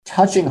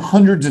touching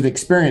hundreds of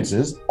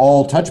experiences,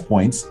 all touch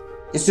points,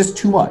 is just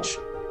too much.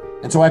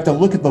 And so I have to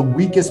look at the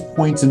weakest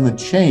points in the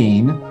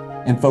chain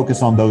and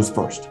focus on those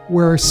first.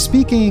 We're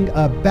speaking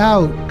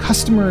about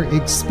customer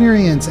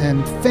experience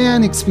and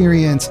fan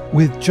experience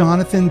with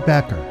Jonathan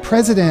Becker,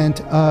 president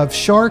of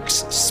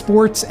Sharks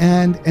Sports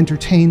and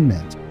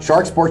Entertainment.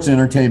 Sharks Sports and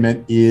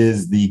Entertainment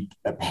is the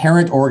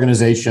parent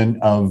organization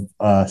of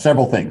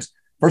several things.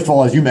 First of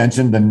all, as you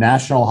mentioned, the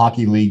National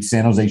Hockey League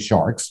San Jose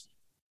Sharks,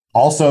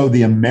 also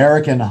the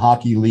American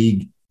Hockey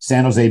League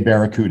San Jose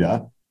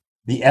Barracuda,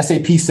 the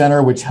SAP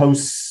Center, which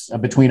hosts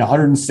between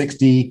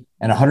 160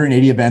 and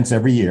 180 events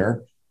every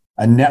year,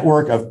 a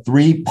network of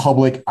 3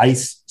 public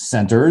ice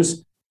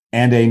centers,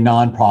 and a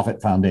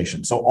nonprofit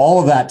foundation. So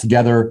all of that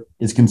together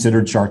is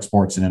considered Sharks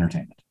Sports and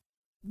Entertainment.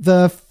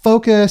 The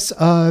focus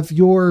of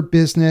your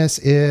business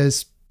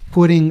is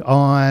putting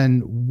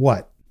on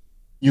what?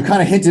 You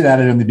kind of hinted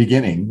at it in the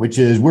beginning, which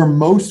is we're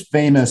most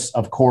famous,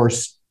 of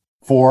course,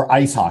 for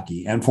ice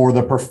hockey and for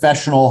the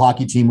professional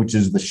hockey team, which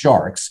is the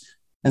Sharks.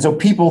 And so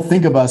people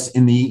think of us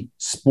in the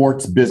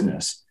sports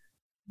business.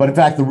 But in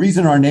fact, the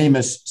reason our name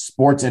is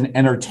Sports and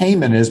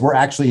Entertainment is we're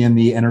actually in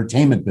the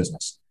entertainment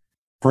business.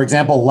 For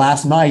example,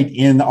 last night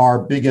in our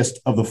biggest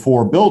of the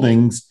 4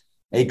 buildings,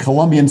 a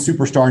Colombian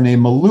superstar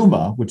named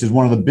Maluma, which is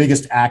one of the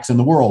biggest acts in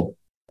the world,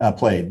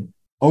 played.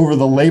 Over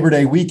the Labor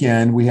Day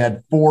weekend, we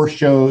had 4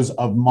 shows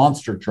of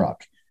Monster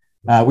Truck.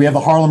 We have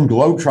the Harlem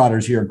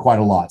Globetrotters here quite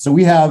a lot. So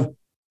we have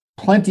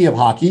plenty of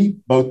hockey,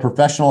 both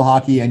professional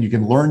hockey, and you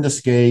can learn to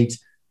skate,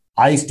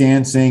 ice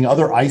dancing,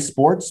 other ice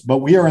sports, but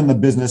we are in the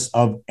business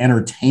of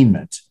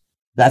entertainment.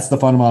 That's the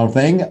fundamental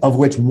thing, of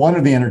which one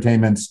of the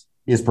entertainments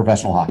is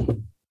professional hockey.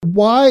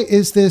 Why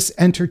is this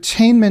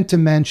entertainment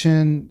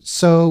dimension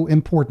so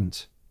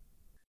important?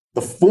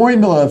 The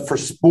formula for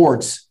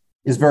sports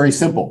is very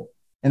simple,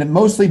 and it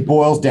mostly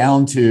boils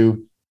down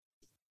to,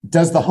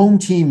 does the home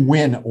team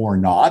win or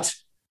not?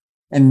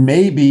 And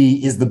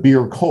maybe is the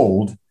beer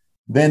cold?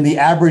 Then the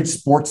average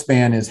sports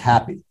fan is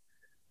happy.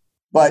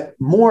 But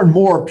more and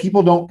more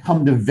people don't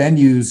come to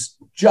venues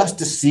just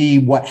to see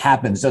what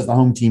happens. Does the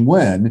home team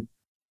win?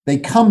 They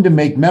come to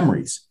make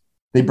memories.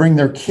 They bring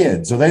their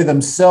kids, or they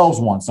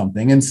themselves want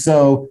something. And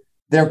so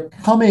they're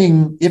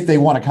coming, if they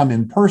want to come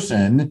in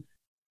person,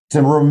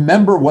 to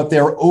remember what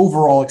their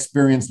overall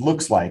experience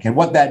looks like and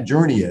what that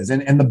journey is.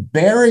 And the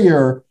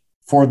barrier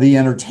for the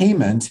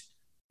entertainment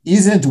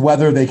isn't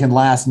whether they can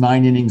last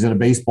 9 innings at a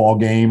baseball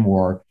game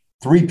or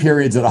 3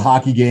 periods at a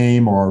hockey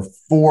game or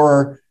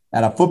 4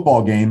 at a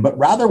football game, but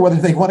rather whether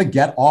they want to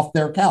get off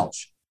their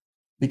couch.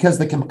 Because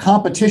the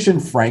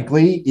competition,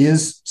 frankly,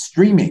 is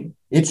streaming.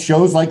 It's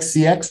shows like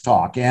CX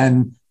Talk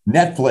and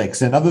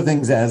Netflix and other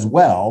things as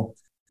well.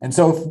 And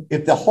so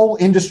if the whole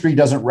industry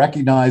doesn't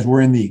recognize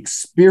we're in the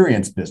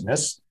experience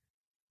business,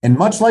 and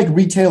much like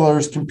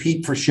retailers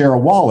compete for share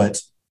of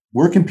wallet,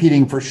 we're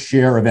competing for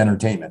share of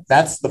entertainment.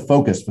 That's the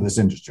focus for this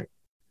industry.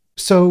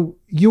 So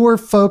your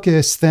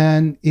focus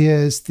then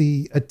is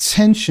the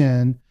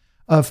attention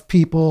of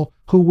people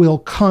who will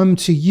come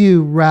to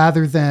you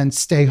rather than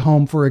stay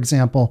home, for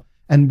example,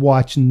 and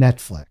watch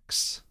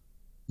Netflix.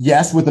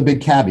 Yes, with a big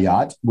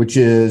caveat, which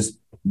is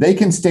they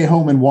can stay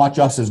home and watch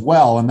us as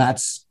well, and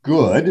that's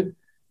good.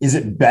 Is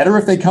it better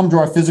if they come to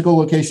our physical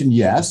location?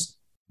 Yes.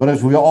 But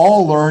as we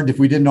all learned, if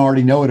we didn't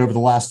already know it over the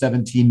last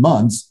 17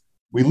 months,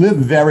 we live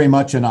very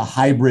much in a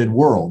hybrid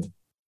world.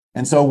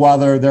 And so while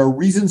there are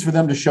reasons for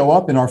them to show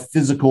up in our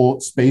physical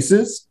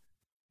spaces,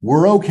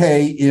 we're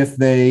okay if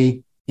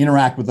they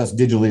interact with us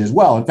digitally as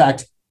well. In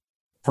fact,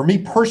 for me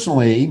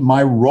personally,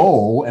 my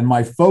role and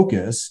my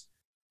focus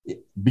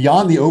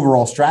beyond the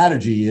overall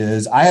strategy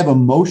is I have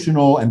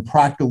emotional and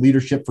practical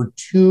leadership for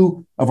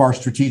 2 of our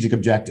strategic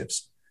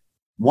objectives.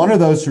 One of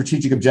those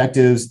strategic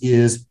objectives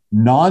is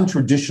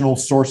non-traditional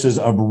sources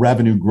of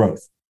revenue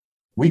growth.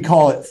 We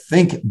call it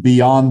Think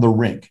Beyond the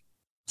Rink,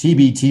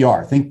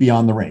 TBTR, Think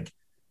Beyond the Rink.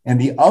 And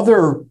the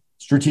other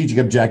strategic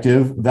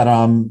objective that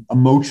I'm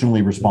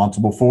emotionally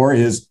responsible for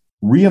is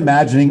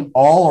reimagining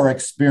all our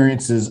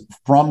experiences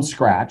from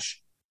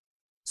scratch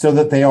so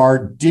that they are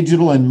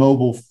digital and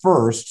mobile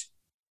first,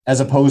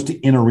 as opposed to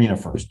in arena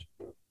first.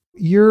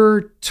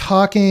 You're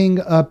talking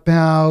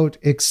about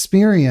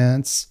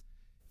experience,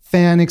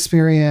 fan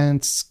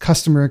experience,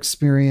 customer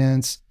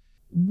experience.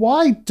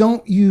 Why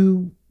don't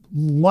you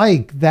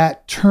like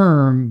that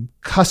term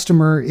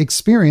customer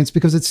experience?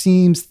 Because it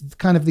seems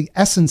kind of the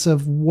essence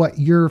of what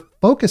you're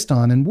focused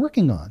on and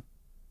working on.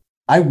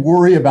 I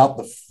worry about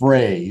the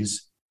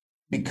phrase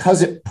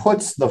because it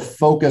puts the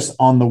focus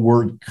on the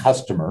word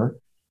customer.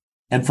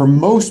 And for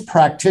most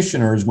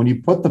practitioners, when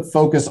you put the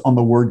focus on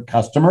the word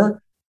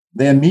customer,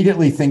 they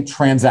immediately think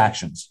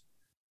transactions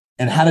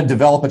and how to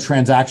develop a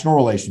transactional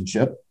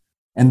relationship.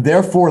 And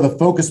therefore, the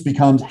focus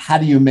becomes how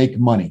do you make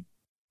money?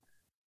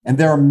 And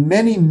there are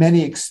many,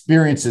 many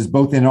experiences,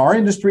 both in our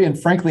industry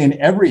and frankly, in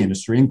every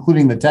industry,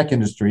 including the tech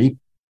industry,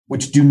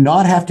 which do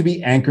not have to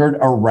be anchored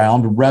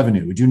around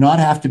revenue, do not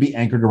have to be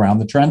anchored around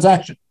the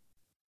transaction.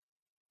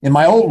 In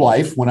my old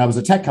life, when I was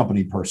a tech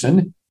company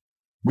person,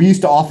 We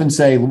used to often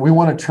say we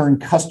want to turn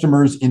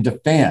customers into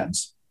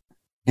fans.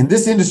 In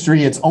this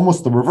industry, it's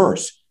almost the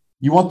reverse.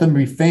 You want them to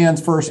be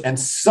fans first, and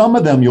some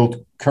of them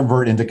you'll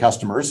convert into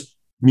customers,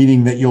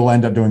 meaning that you'll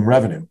end up doing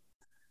revenue.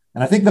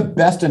 And I think the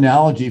best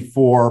analogy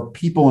for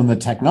people in the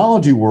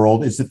technology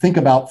world is to think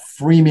about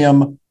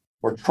freemium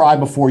or try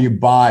before you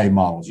buy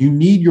models. You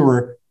need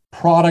your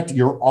product,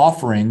 your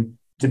offering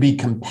to be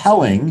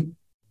compelling,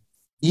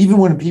 even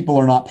when people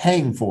are not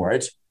paying for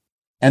it.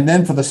 And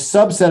then for the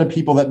subset of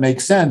people that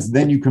make sense,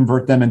 then you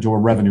convert them into a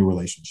revenue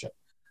relationship.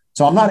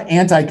 So I'm not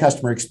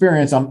anti-customer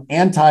experience. I'm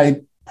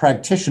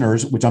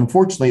anti-practitioners, which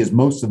unfortunately is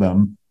most of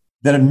them,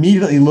 that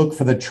immediately look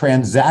for the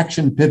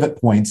transaction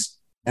pivot points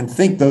and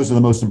think those are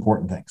the most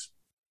important things.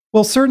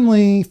 Well,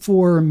 certainly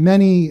for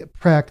many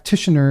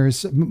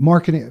practitioners,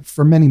 marketing,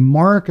 for many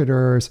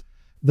marketers,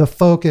 the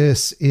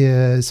focus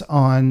is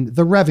on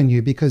the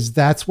revenue because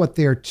that's what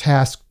they're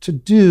tasked to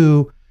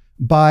do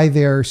by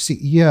their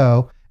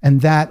CEO.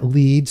 And that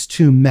leads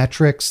to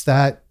metrics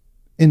that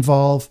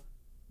involve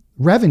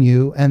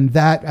revenue.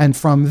 And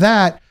from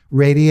that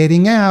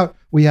radiating out,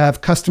 we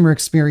have customer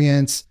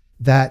experience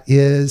that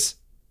is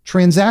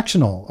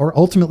transactional or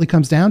ultimately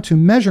comes down to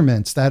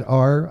measurements that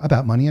are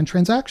about money and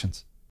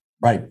transactions.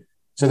 Right.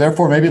 So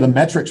therefore, maybe the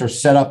metrics are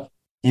set up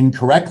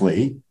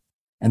incorrectly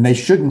and they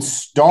shouldn't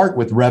start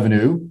with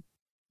revenue,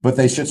 but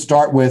they should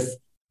start with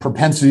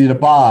propensity to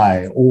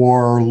buy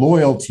or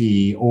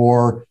loyalty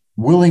or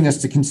willingness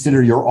to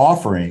consider your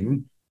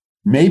offering.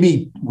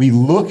 Maybe we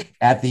look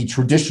at the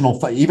traditional,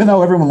 even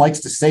though everyone likes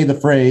to say the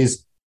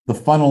phrase, the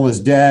funnel is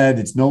dead,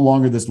 it's no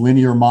longer this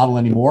linear model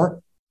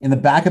anymore. In the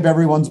back of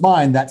everyone's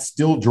mind, that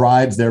still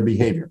drives their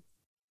behavior.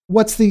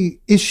 What's the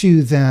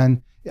issue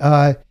then,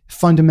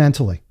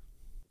 fundamentally?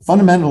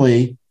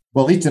 Fundamentally,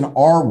 well, at least in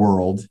our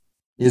world,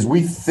 is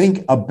we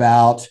think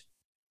about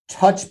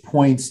touch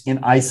points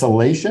in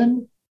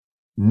isolation,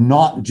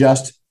 not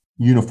just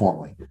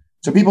uniformly.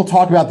 So people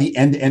talk about the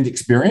end-to-end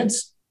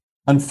experience.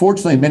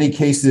 Unfortunately, in many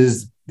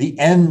cases, the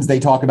ends they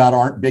talk about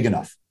aren't big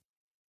enough.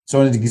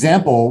 So as an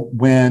example,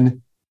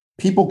 when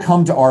people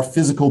come to our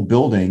physical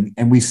building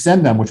and we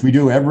send them, which we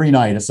do every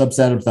night, a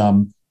subset of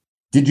them,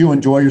 did you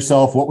enjoy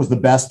yourself? What was the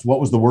best? What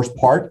was the worst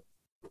part?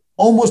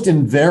 Almost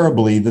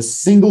invariably, the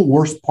single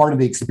worst part of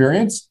the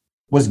experience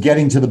was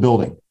getting to the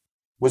building,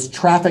 was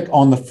traffic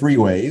on the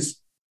freeways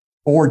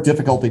or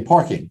difficulty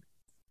parking.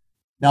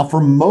 Now,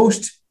 for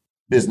most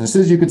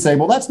businesses, you could say,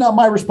 well, that's not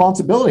my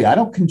responsibility. I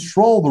don't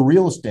control the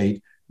real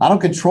estate. I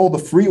don't control the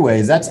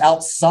freeways. That's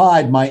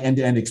outside my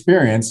end-to-end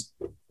experience.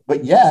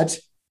 But yet,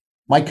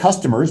 my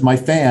customers, my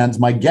fans,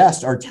 my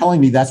guests are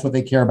telling me that's what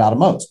they care about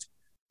most.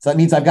 So that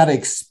means I've got to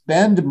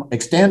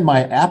extend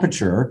my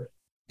aperture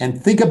and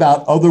think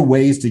about other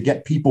ways to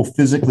get people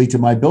physically to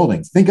my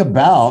buildings. Think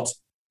about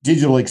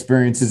digital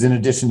experiences in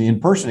addition to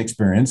in-person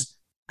experience,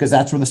 because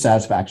that's where the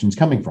satisfaction is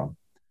coming from.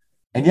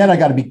 And yet I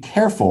got to be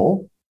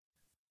careful,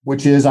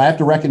 which is I have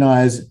to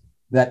recognize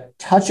that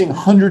touching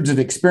hundreds of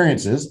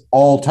experiences,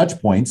 all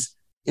touch points,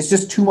 is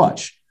just too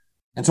much.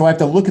 And so I have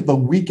to look at the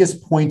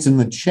weakest points in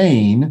the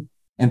chain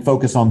and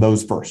focus on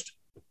those first.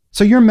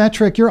 So your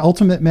metric, your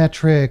ultimate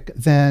metric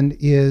then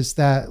is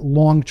that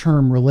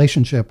long-term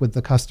relationship with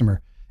the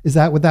customer.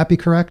 Would that be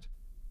correct?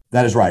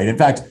 That is right. In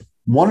fact,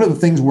 one of the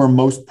things we're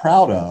most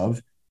proud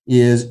of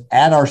is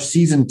at our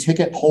season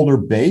ticket holder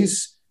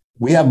base,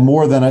 we have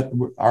more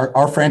than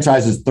our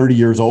franchise is 30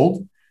 years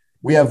old.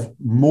 We have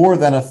more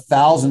than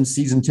 1,000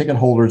 season ticket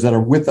holders that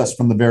are with us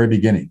from the very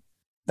beginning.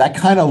 That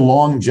kind of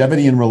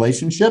longevity in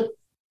relationship,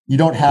 you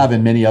don't have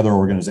in many other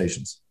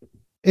organizations.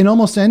 In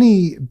almost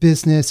any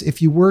business,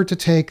 if you were to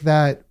take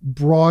that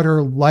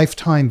broader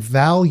lifetime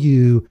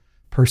value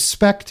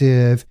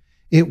perspective,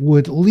 it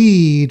would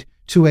lead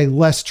to a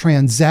less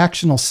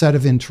transactional set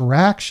of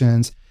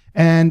interactions.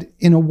 And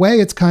in a way,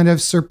 it's kind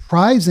of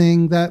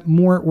surprising that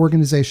more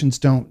organizations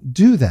don't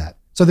do that.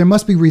 So there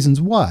must be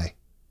reasons why.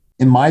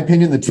 In my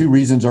opinion, the two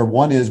reasons are,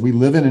 one is we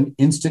live in an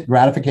instant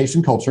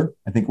gratification culture.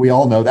 I think we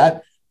all know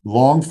that.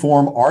 Long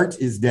form art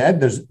is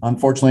dead.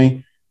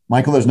 Unfortunately,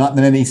 Michael, there's not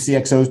many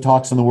CXOs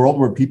talks in the world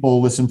where people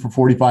listen for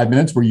 45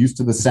 minutes. We're used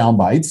to the sound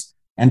bites,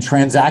 and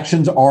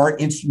transactions are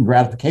instant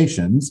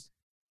gratifications.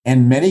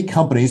 And many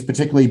companies,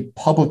 particularly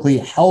publicly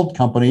held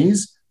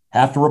companies,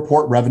 have to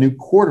report revenue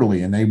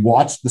quarterly, and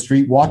the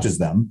street watches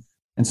them.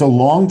 And so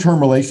long-term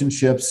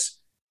relationships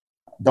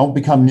don't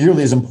become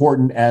nearly as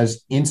important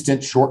as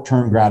instant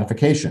short-term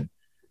gratification.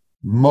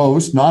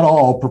 Most, not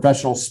all,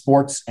 professional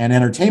sports and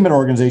entertainment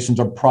organizations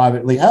are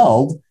privately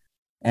held.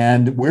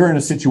 And we're in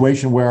a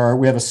situation where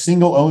we have a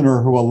single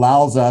owner who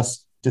allows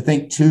us to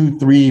think 2,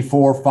 3,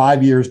 4,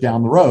 5 years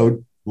down the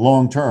road,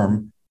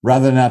 long-term,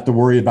 rather than have to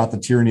worry about the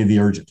tyranny of the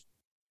urgent.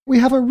 We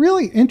have a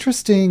really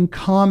interesting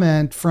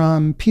comment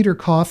from Peter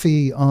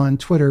Coffey on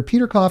Twitter.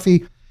 Peter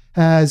Coffey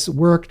has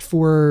worked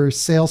for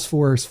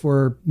Salesforce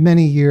for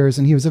many years,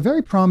 and he was a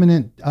very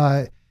prominent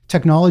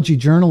technology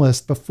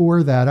journalist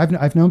before that.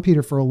 I've known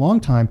Peter for a long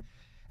time.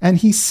 And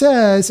he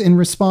says, in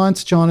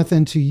response,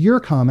 Jonathan, to your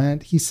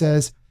comment, he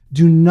says,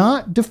 do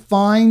not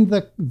define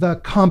the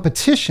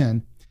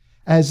competition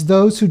as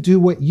those who do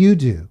what you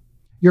do.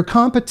 Your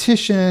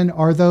competition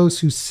are those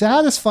who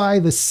satisfy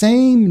the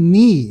same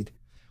need,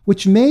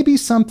 which may be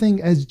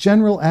something as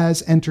general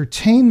as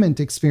entertainment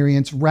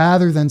experience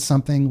rather than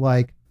something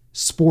like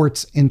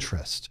sports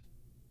interest.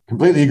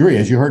 Completely agree.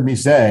 As you heard me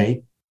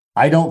say,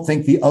 I don't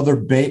think the other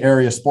Bay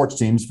Area sports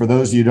teams, for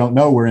those of you who don't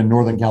know, we're in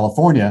Northern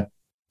California.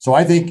 So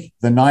I think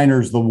the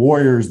Niners, the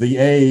Warriors, the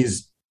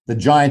A's, the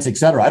Giants, et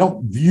cetera, I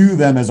don't view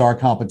them as our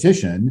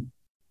competition.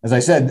 As I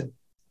said,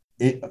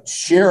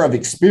 share of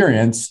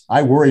experience,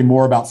 I worry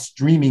more about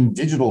streaming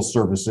digital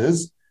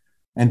services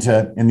and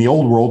in the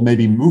old world,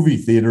 maybe movie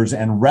theaters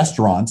and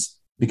restaurants,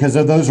 because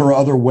those are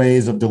other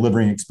ways of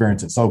delivering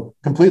experiences. So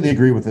completely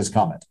agree with this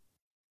comment.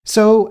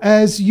 So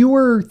as you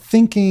were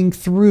thinking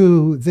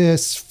through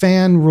this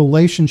fan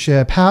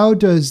relationship, how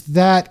does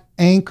that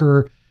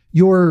anchor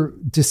your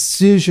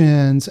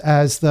decisions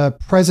as the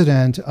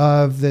president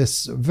of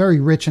this very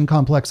rich and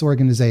complex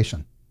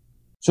organization?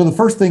 So the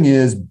first thing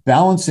is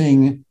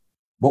balancing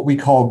what we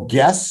call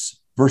guests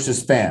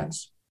versus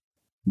fans.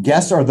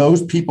 Guests are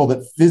those people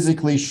that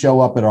physically show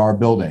up at our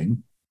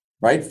building,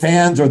 right?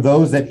 Fans are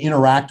those that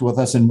interact with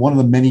us in one of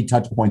the many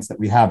touch points that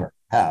we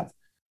have.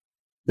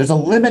 There's a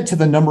limit to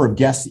the number of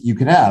guests that you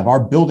can have. Our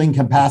building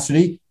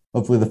capacity,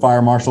 hopefully the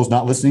fire marshal's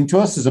not listening to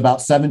us, is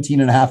about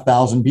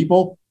 17,500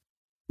 people.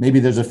 Maybe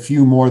there's a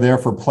few more there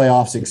for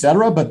playoffs, et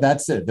cetera, but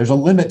that's it. There's a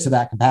limit to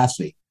that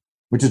capacity,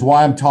 which is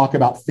why I'm talking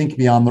about think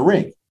beyond the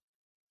ring.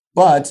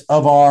 But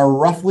of our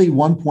roughly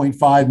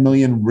 1.5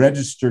 million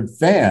registered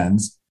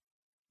fans,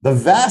 the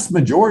vast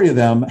majority of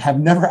them have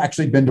never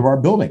actually been to our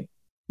building.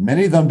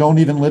 Many of them don't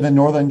even live in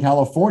Northern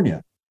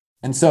California.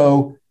 And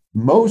so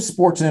most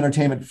sports and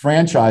entertainment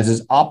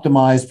franchises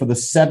optimize for the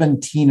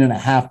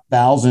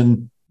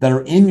 17,500 that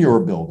are in your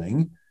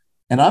building.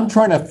 And I'm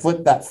trying to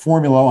flip that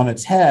formula on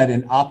its head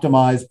and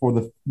optimize for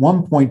the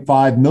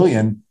 1.5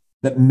 million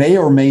that may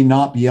or may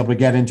not be able to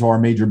get into our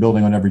major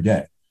building on every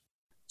day.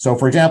 So,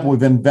 for example,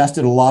 we've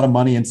invested a lot of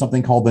money in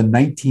something called the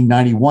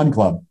 1991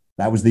 Club.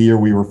 That was the year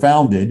we were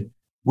founded,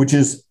 which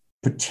is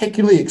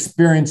particularly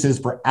experiences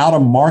for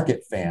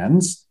out-of-market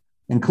fans,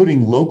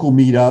 including local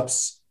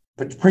meetups,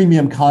 but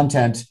premium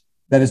content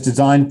that is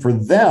designed for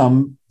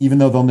them, even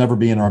though they'll never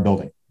be in our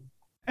building.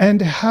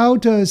 And how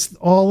does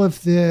all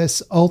of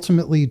this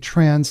ultimately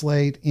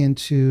translate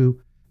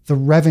into the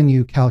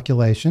revenue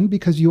calculation?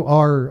 Because you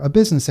are a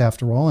business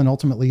after all, and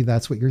ultimately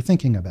that's what you're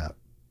thinking about.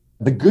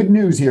 The good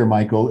news here,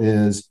 Michael,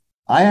 is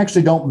I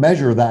actually don't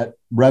measure that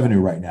revenue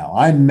right now.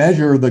 I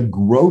measure the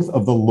growth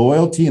of the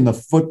loyalty and the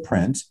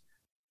footprint,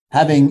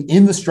 having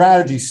in the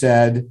strategy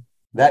said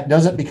that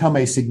doesn't become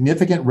a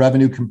significant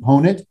revenue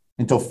component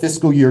until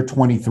fiscal year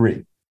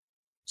 23.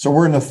 So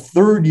we're in the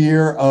third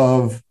year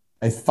of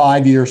a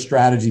 5-year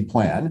strategy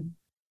plan,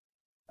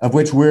 of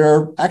which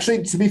we're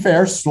actually, to be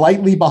fair,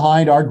 slightly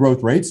behind our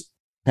growth rates,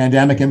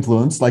 pandemic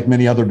influence, like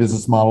many other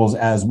business models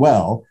as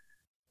well.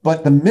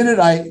 But the minute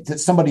that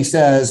somebody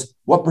says,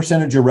 what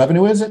percentage of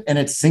revenue is it? And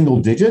it's single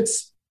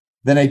digits,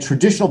 then a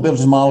traditional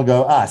business model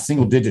go,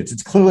 single digits.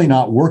 It's clearly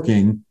not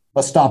working.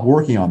 Let's stop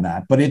working on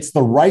that. But it's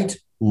the right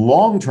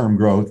long-term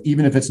growth,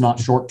 even if it's not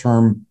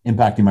short-term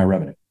impacting my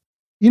revenue.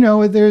 You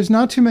know, there's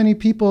not too many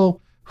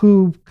people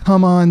who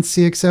come on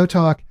CXO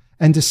Talk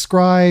and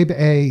describe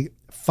a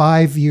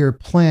 5-year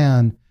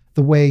plan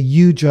the way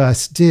you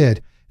just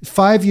did.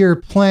 5-year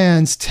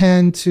plans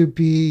tend to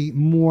be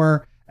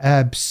more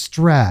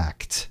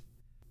abstract.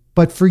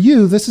 But for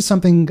you, this is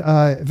something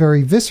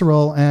very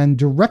visceral and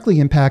directly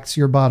impacts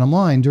your bottom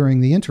line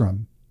during the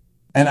interim.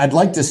 And I'd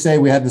like to say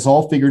we had this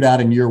all figured out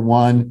in year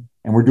 1,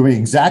 and we're doing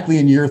exactly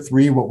in year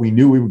 3 what we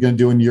knew we were going to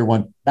do in year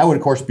 1. That would,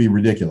 of course, be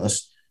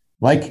ridiculous.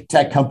 Like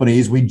tech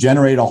companies, we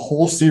generate a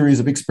whole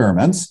series of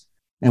experiments,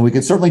 and we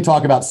could certainly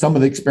talk about some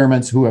of the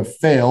experiments who have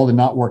failed and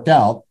not worked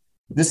out.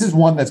 This is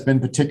one that's been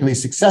particularly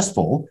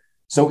successful.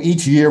 So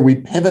each year we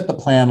pivot the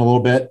plan a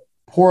little bit,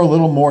 pour a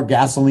little more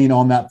gasoline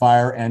on that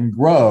fire, and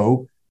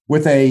grow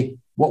with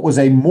what was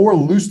a more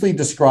loosely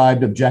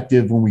described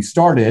objective when we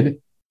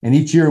started. And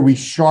each year we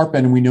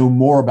sharpen and we know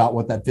more about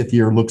what that 5th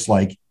year looks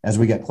like as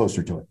we get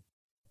closer to it.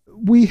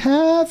 We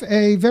have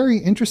a very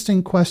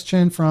interesting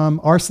question from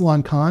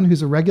Arsalan Khan,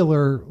 who's a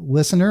regular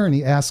listener, and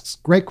he asks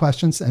great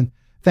questions. And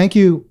thank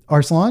you,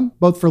 Arsalan,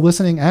 both for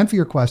listening and for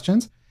your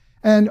questions.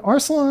 And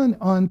Arsalan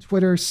on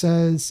Twitter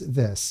says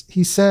this.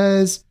 He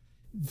says,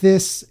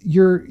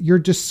 you're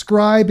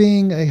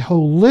describing a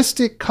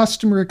holistic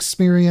customer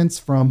experience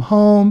from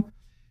home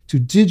to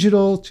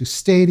digital to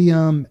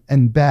stadium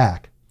and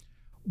back.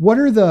 What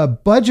are the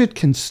budget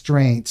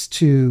constraints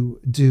to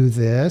do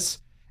this?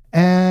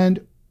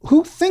 And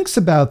who thinks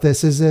about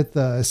this? Is it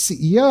the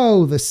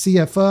CEO, the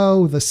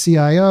CFO, the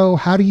CIO?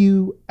 How do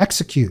you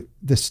execute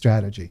this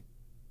strategy?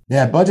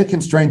 Yeah, budget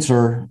constraints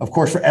are, of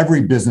course, for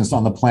every business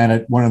on the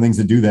planet, one of the things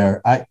to do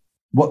there.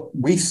 What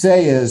we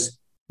say is,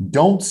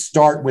 don't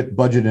start with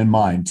budget in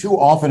mind. Too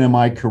often in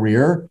my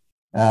career,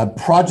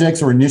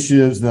 projects or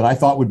initiatives that I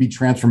thought would be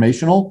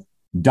transformational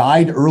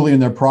died early in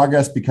their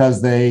progress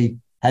because they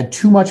had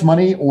too much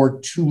money or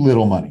too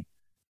little money.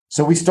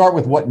 So we start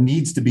with what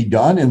needs to be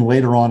done and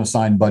later on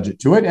assign budget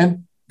to it.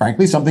 And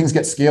frankly, some things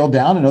get scaled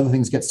down and other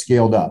things get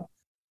scaled up.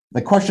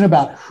 The question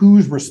about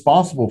who's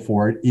responsible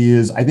for it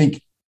is, I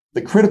think,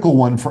 the critical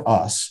one for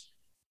us.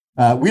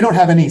 We don't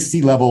have any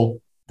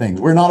C-level things.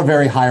 We're not a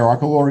very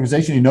hierarchical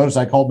organization. You notice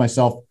I called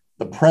myself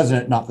the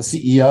president, not the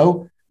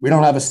CEO. We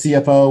don't have a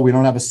CFO. We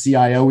don't have a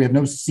CIO. We have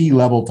no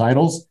C-level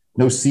titles,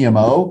 no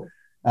CMO.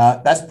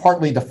 That's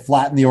partly to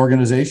flatten the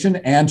organization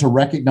and to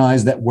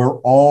recognize that we're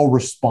all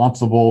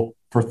responsible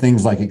for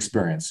things like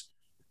experience.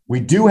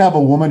 We do have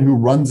a woman who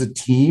runs a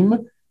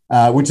team,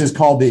 which is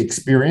called the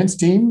experience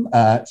team.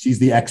 She's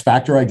the X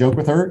factor. I joke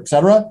with her, et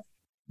cetera.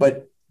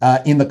 But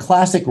in the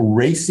classic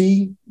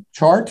RACI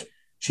chart,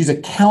 she's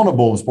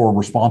accountable for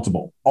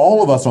responsible.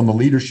 All of us on the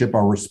leadership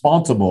are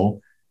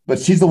responsible, but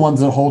she's the one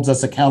that holds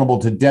us accountable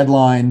to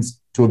deadlines,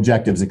 to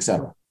objectives, et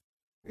cetera.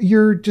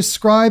 You're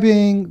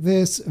describing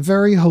this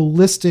very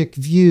holistic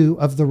view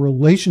of the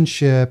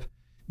relationship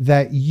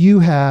that you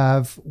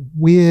have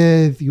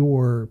with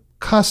your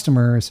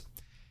customers.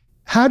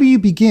 How do you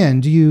begin?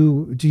 Do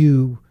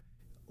you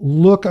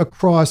look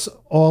across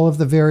all of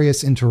the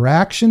various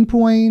interaction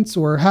points,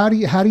 or how do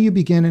you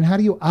begin and how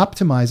do you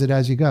optimize it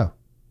as you go?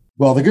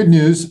 Well, the good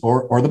news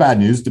or the bad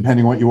news,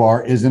 depending on what you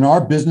are, is in our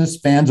business,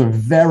 fans are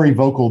very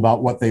vocal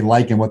about what they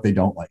like and what they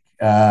don't like.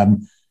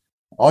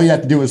 All you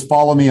have to do is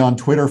follow me on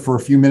Twitter for a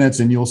few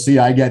minutes and you'll see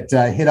I get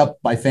hit up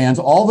by fans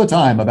all the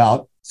time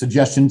about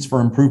suggestions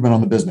for improvement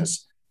on the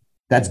business.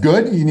 That's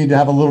good. You need to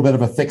have a little bit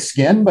of a thick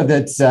skin, but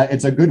it's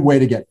a good way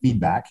to get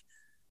feedback.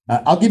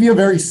 I'll give you a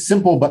very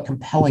simple but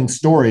compelling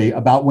story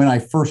about when I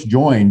first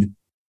joined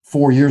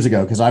 4 years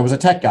ago, because I was a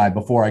tech guy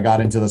before I got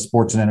into the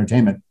sports and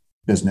entertainment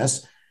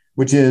business,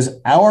 which is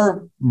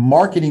our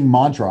marketing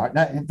mantra.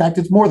 In fact,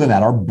 it's more than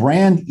that. Our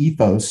brand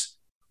ethos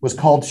was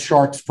called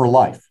Sharks for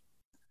Life.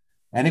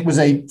 And it was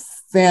a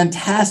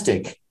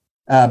fantastic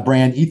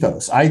brand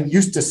ethos. I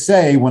used to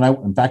say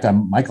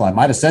Michael, I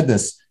might have said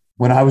this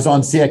when I was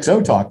on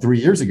CXO Talk 3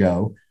 years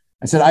ago.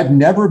 I said, I've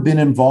never been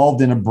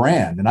involved in a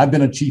brand, and I've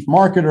been a chief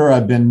marketer.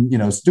 I've been,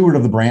 steward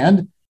of the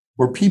brand,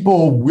 where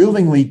people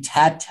willingly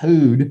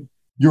tattooed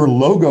your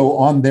logo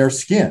on their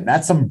skin.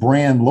 That's some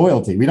brand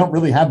loyalty. We don't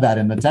really have that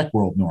in the tech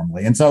world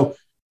normally. And so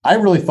I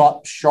really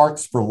thought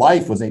Sharks for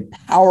Life was a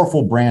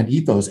powerful brand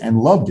ethos and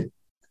loved it.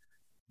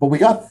 But we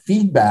got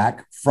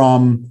feedback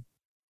from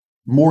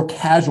more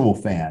casual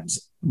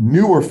fans,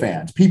 newer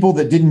fans, people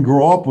that didn't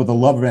grow up with a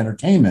love of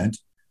entertainment,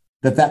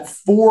 that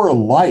for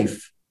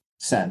life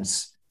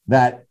sense,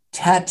 that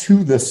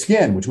tattoo the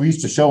skin, which we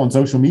used to show on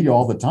social media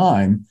all the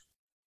time,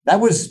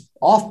 that was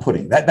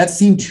off-putting. That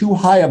seemed too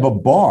high of a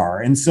bar.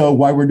 And so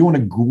while we're doing a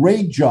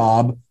great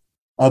job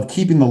of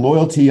keeping the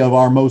loyalty of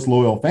our most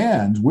loyal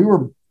fans, we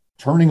were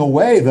turning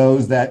away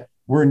those that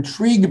were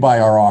intrigued by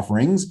our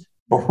offerings,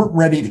 but weren't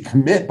ready to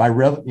commit by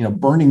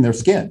burning their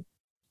skin.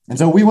 And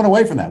so we went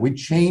away from that. We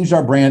changed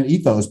our brand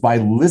ethos by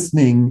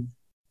listening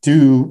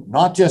to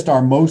not just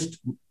our most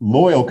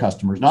loyal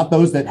customers, not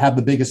those that have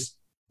the biggest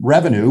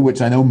revenue,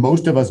 which I know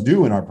most of us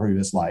do in our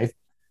previous life,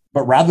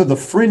 but rather the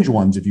fringe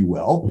ones, if you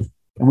will.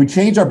 And we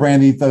changed our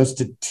brand ethos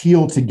to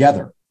Teal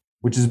Together,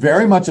 which is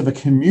very much of a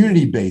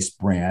community-based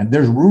brand.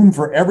 There's room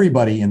for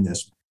everybody in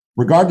this,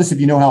 regardless if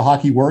you know how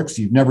hockey works,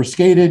 you've never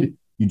skated,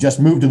 you just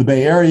moved to the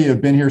Bay Area,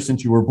 you've been here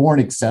since you were born,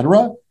 et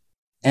cetera.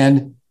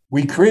 And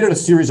we created a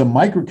series of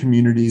micro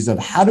communities of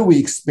how do we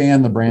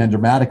expand the brand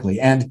dramatically.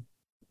 And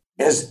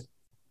as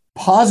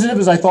positive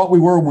as I thought we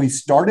were when we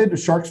started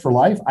Sharks for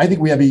Life, I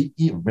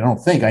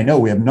think I know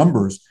we have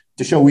numbers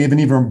to show we have an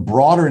even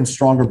broader and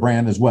stronger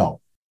brand as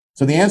well.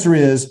 So the answer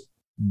is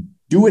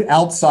do it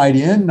outside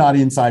in, not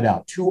inside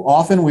out. Too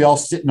often we all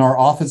sit in our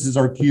offices,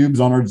 our cubes,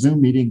 on our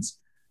Zoom meetings,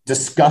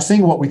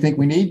 discussing what we think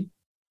we need.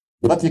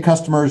 Let the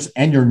customers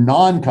and your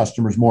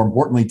non-customers, more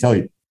importantly, tell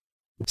you.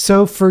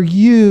 So for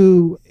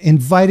you,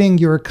 inviting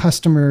your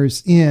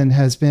customers in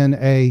has been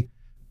a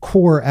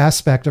core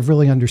aspect of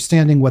really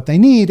understanding what they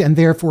need and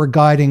therefore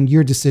guiding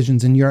your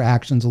decisions and your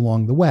actions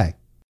along the way.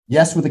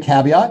 Yes, with a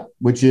caveat,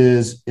 which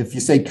is if you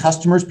say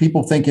customers,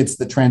 people think it's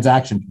the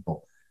transaction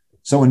people.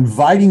 So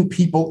inviting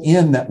people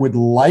in that would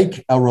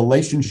like a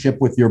relationship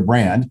with your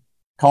brand,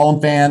 call them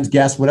fans,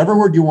 guests, whatever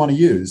word you want to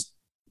use.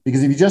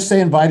 Because if you just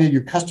say invited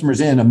your customers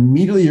in,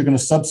 immediately you're going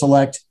to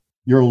subselect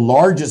your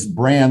largest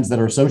brands that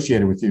are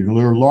associated with you,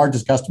 your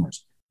largest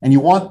customers. And you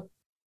want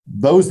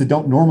those that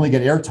don't normally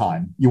get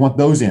airtime, you want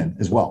those in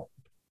as well.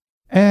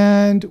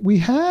 And we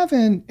have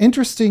an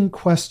interesting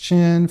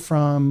question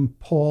from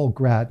Paul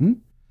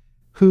Grattan,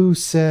 who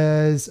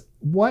says,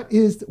 what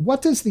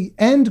does the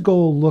end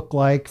goal look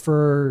like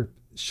for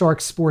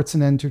Sharks Sports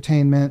and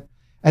Entertainment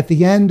at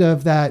the end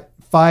of that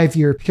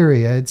 5-year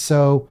period?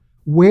 So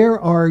where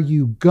are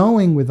you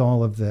going with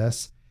all of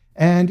this?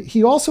 And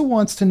he also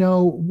wants to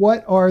know,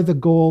 what are the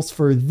goals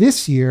for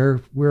this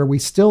year where we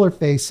still are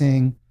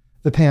facing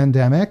the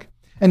pandemic?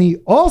 And he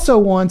also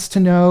wants to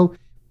know,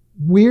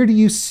 where do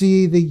you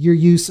see your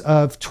use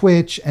of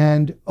Twitch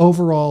and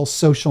overall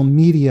social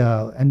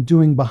media and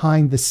doing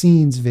behind the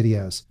scenes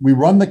videos? We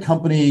run the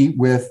company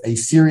with a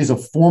series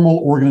of formal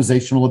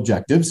organizational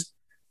objectives.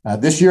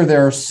 This year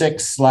there are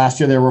 6. Last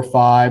year there were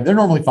 5. They're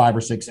normally 5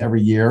 or 6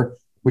 every year,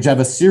 which have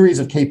a series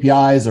of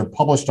KPIs that are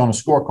published on a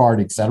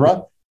scorecard, et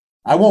cetera.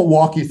 I won't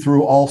walk you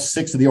through all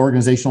 6 of the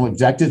organizational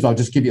objectives. I'll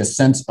just give you a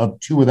sense of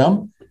 2 of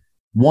them.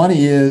 One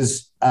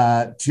is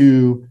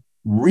to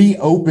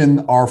reopen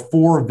our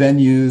 4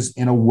 venues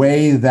in a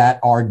way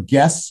that our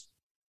guests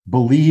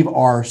believe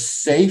are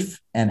safe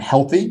and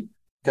healthy,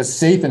 because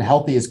safe and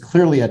healthy is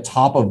clearly a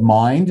top of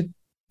mind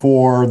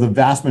for the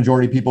vast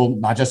majority of people,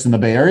 not just in the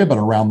Bay Area, but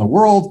around the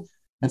world.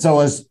 And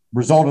so as a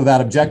result of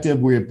that objective,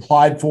 we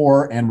applied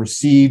for and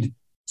received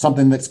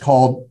something that's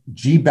called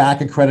GBAC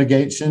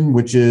accreditation,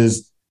 which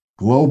is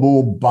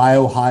Global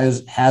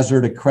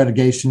Biohazard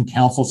Accreditation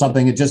Council,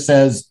 something. It just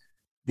says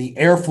the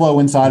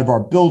airflow inside of our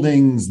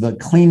buildings, the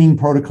cleaning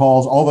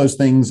protocols, all those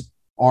things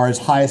are as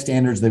high a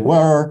standards they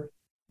were.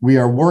 We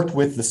are worked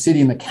with the city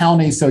and the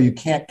county, so you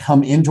can't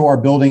come into our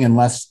building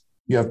unless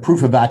you have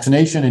proof of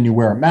vaccination and you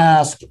wear a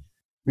mask.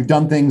 We've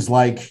done things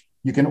like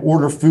you can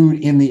order food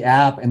in the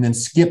app and then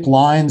skip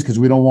lines because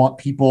we don't want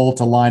people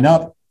to line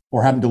up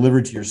or have them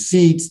delivered to your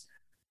seats.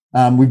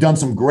 We've done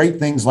some great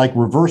things like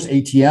reverse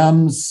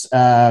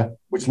ATMs,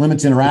 which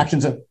limits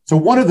interactions. So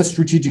one of the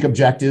strategic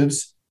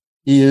objectives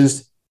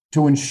is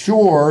to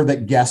ensure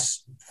that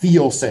guests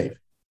feel safe.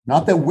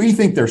 Not that we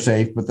think they're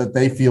safe, but that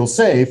they feel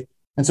safe.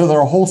 And so there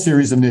are a whole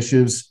series of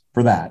initiatives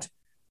for that.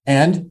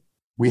 And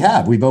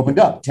we've opened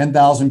up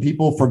 10,000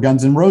 people for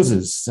Guns N'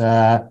 Roses,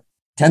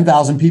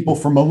 10,000 people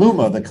for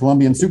Maluma, the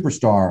Colombian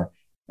superstar.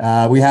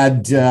 We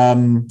had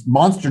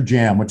Monster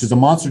Jam, which is a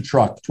monster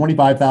truck,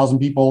 25,000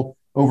 people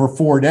over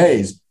 4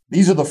 days.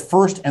 These are the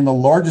first and the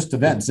largest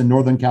events in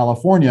Northern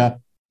California,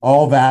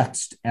 all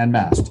vaxxed and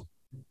masked.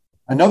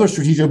 Another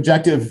strategic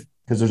objective,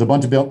 because there's a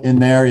bunch of it in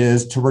there,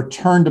 is to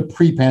return to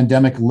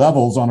pre-pandemic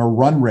levels on a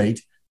run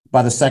rate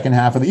by the second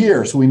half of the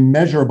year. So we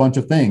measure a bunch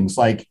of things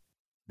like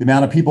the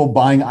amount of people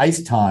buying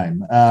ice time,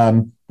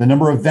 the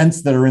number of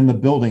events that are in the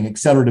building, et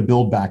cetera, to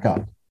build back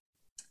up.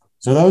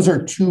 So those are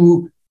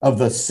 2 of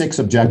the 6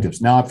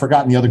 objectives. Now I've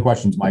forgotten the other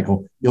questions,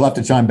 Michael. You'll have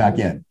to chime back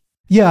in.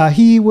 Yeah,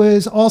 he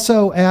was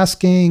also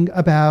asking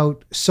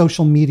about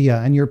social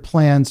media and your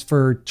plans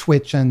for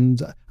Twitch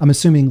and I'm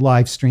assuming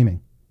live streaming.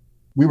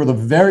 We were the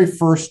very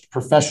first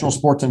professional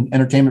sports and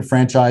entertainment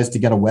franchise to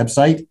get a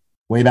website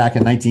way back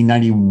in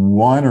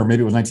 1991, or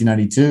maybe it was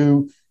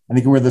 1992. I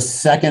think we were the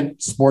second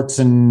sports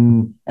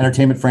and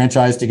entertainment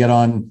franchise to get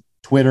on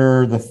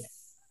Twitter, the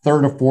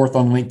 3rd or 4th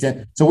on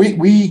LinkedIn. So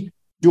we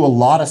do a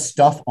lot of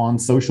stuff on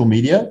social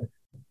media.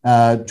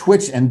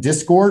 Twitch and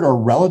Discord are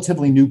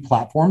relatively new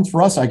platforms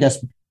for us. I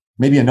guess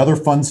maybe another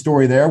fun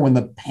story there. When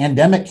the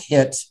pandemic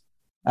hit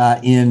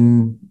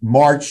in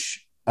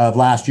March of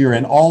last year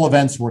and all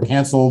events were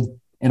canceled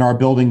in our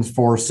buildings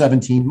for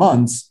 17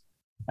 months,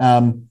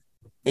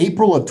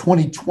 April of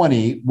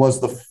 2020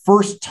 was the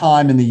first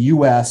time in the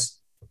US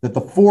that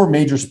the 4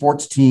 major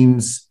sports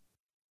teams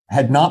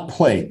had not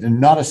played. And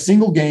not a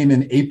single game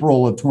in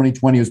April of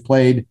 2020 was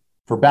played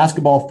for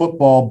basketball,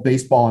 football,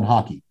 baseball, and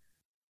hockey.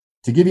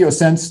 To give you a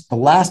sense, the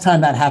last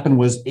time that happened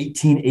was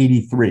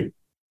 1883,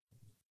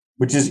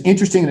 which is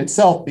interesting in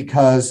itself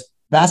because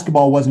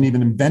basketball wasn't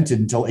even invented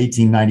until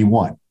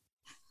 1891.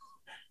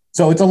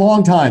 So it's a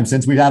long time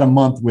since we've had a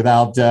month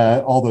without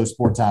all those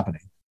sports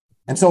happening.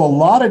 And so a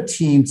lot of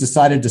teams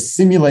decided to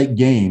simulate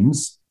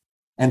games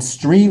and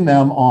stream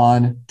them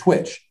on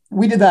Twitch.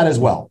 We did that as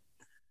well.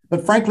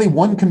 But frankly,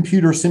 one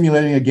computer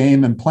simulating a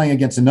game and playing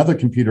against another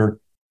computer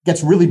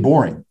gets really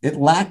boring. It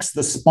lacks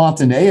the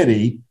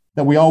spontaneity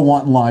that we all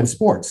want in live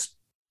sports.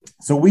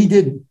 So we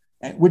did,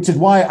 which is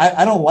why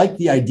I don't like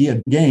the idea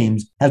of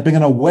games, has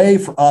been a way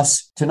for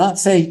us to not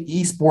say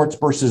esports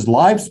versus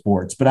live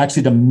sports, but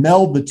actually to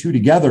meld the 2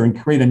 together and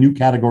create a new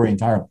category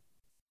entirely.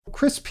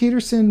 Chris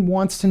Peterson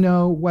wants to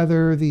know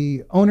whether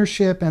the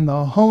ownership and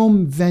the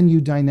home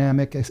venue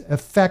dynamic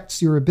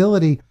affects your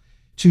ability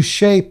to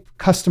shape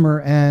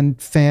customer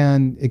and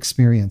fan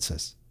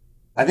experiences.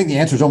 I think the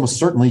answer is almost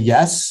certainly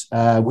yes.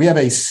 We have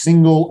a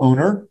single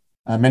owner.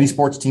 Many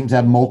sports teams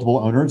have multiple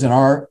owners, and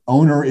our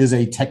owner is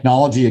a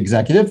technology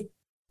executive.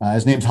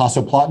 His name's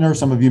Hasso Plattner.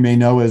 Some of you may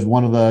know as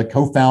one of the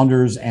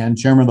co-founders and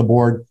chairman of the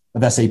board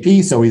of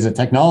SAP. So he's a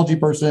technology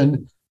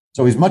person.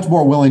 So he's much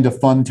more willing to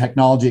fund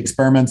technology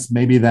experiments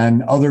maybe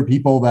than other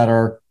people that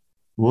are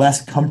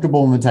less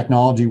comfortable in the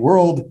technology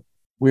world.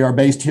 We are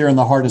based here in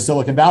the heart of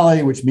Silicon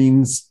Valley, which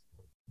means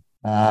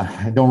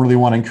I don't really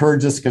want to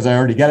encourage this because I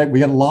already get it. We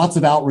get lots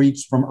of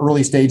outreach from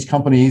early stage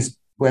companies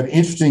who have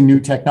interesting new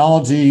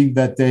technology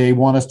that they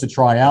want us to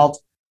try out.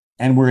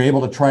 And we're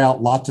able to try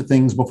out lots of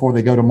things before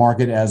they go to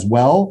market as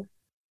well.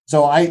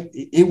 So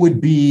it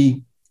would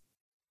be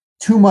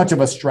too much of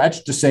a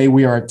stretch to say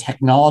we are a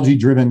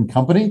technology-driven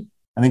company.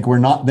 I think we're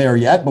not there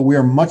yet, but we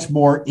are much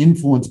more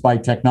influenced by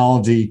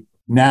technology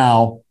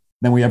now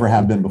than we ever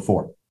have been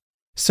before.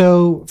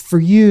 So for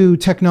you,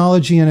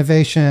 technology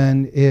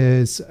innovation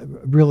is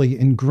really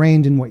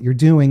ingrained in what you're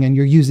doing, and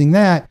you're using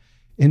that,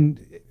 and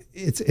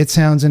it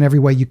sounds in every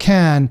way you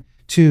can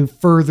to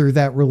further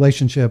that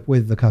relationship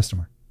with the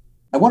customer.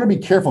 I want to be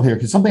careful here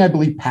because something I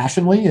believe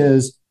passionately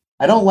is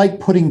I don't like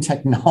putting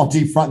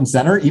technology front and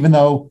center, even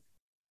though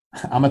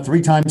I'm a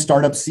 3-time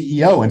startup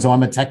CEO. And so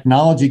I'm a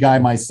technology guy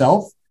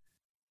myself,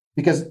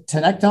 because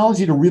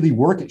technology to really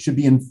work, it should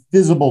be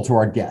invisible to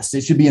our guests.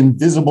 It should be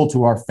invisible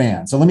to our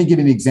fans. So let me give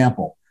you an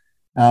example.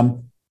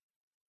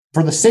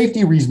 For the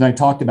safety reason I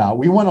talked about,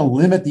 we want to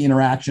limit the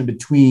interaction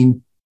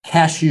between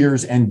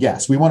cashiers and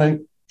guests. We want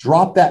to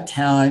drop that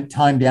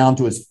time down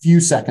to as few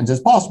seconds as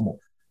possible.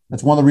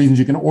 That's one of the reasons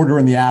you can order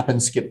in the app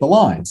and skip the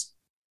lines.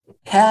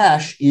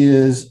 Cash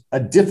is a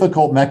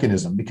difficult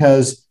mechanism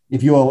because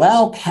if you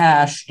allow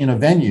cash in a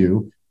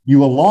venue,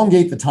 you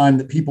elongate the time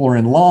that people are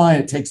in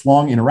line. It takes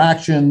long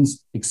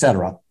interactions, et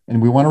cetera.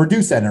 And we want to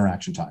reduce that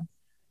interaction time.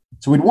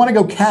 So we'd want to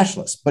go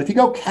cashless. But if you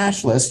go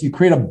cashless, you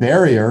create a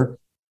barrier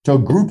to a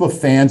group of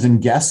fans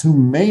and guests who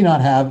may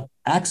not have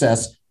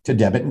access to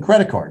debit and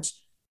credit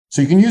cards.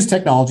 So you can use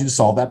technology to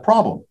solve that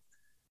problem.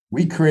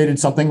 We created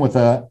something with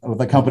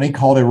a company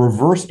called a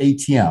reverse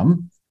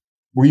ATM,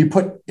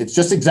 where it's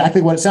just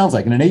exactly what it sounds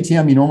like. In an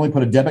ATM, you normally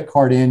put a debit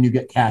card in, you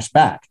get cash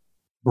back.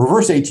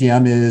 Reverse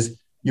ATM is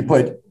you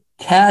put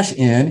cash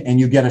in and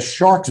you get a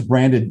Sharks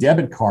branded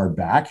debit card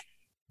back.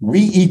 We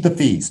eat the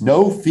fees.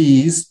 No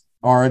fees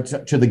are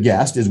to the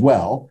guest as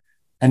well.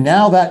 And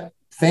now that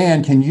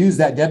fan can use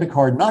that debit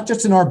card, not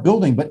just in our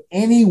building, but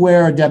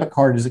anywhere a debit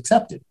card is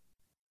accepted.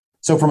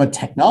 So from a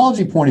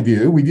technology point of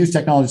view, we've used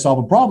technology to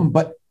solve a problem,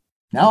 but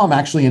now I'm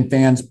actually in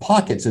fans'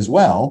 pockets as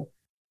well.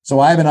 So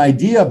I have an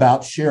idea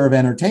about share of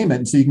entertainment.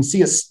 And so you can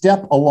see a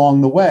step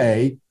along the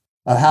way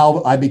of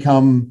how I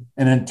become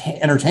an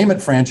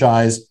entertainment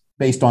franchise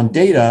based on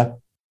data,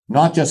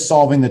 not just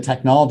solving the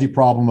technology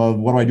problem of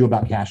what do I do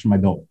about cash in my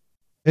building.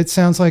 It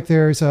sounds like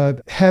there's a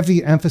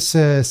heavy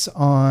emphasis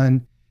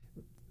on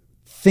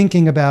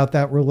thinking about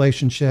that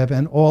relationship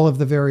and all of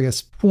the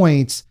various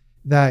points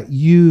that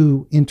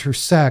you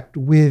intersect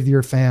with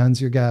your fans,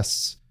 your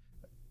guests,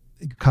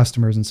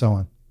 customers, and so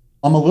on.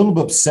 I'm a little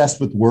bit obsessed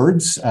with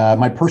words.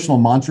 My personal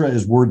mantra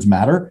is words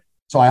matter.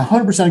 So I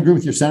 100% agree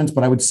with your sentence,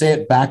 but I would say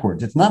it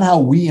backwards. It's not how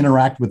we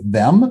interact with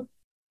them.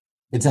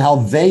 It's how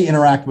they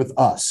interact with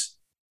us.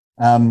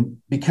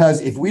 Because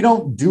if we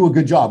don't do a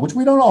good job, which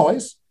we don't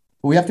always,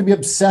 but we have to be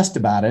obsessed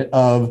about it,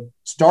 of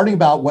starting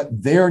about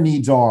what their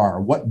needs are,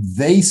 what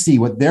they see,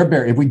 what they're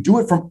bearing. If we do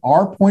it from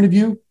our point of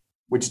view,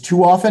 which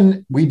too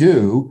often we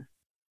do,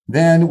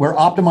 then we're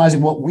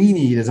optimizing what we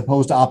need as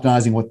opposed to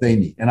optimizing what they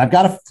need. And I've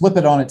got to flip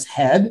it on its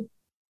head.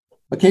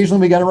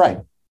 Occasionally we got it right.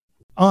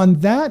 On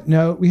that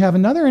note, we have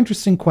another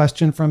interesting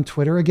question from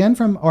Twitter, again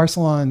from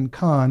Arsalan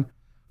Khan,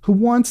 who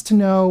wants to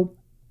know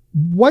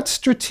what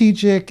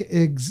strategic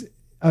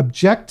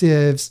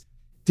objectives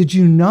did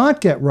you not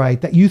get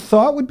right that you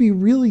thought would be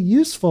really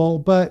useful,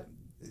 but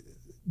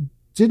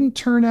didn't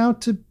turn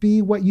out to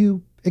be what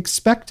you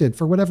expected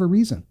for whatever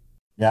reason?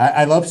 Yeah,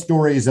 I love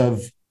stories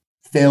of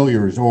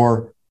failures,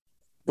 or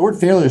the word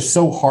failure is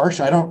so harsh.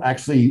 I don't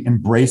actually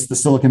embrace the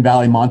Silicon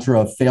Valley mantra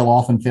of fail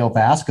often, fail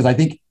fast, because I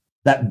think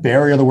that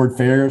barrier of the word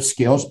failure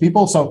scales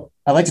people. So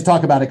I like to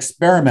talk about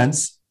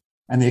experiments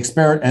and the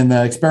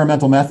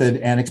experimental method,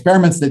 and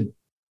experiments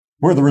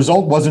where the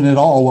result wasn't at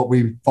all what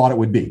we thought it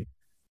would be.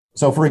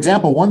 So for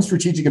example, one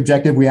strategic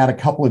objective we had a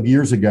couple of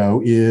years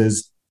ago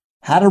is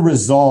how to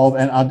resolve,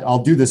 and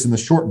I'll do this in the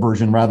short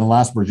version rather than the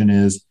last version,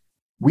 is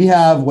we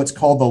have what's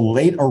called the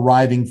late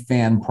arriving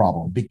fan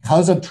problem.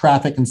 Because of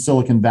traffic in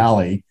Silicon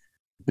Valley,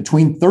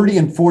 between 30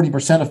 and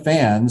 40% of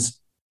fans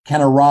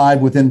can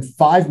arrive within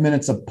 5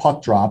 minutes of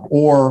puck drop,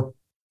 or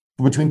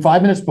between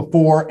 5 minutes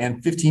before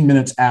and 15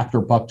 minutes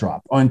after puck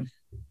drop. And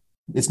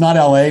it's not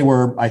LA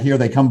where I hear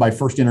they come by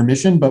first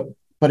intermission, but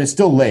it's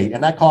still late.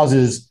 And that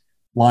causes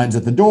lines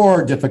at the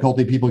door,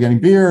 difficulty people getting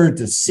beer,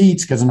 to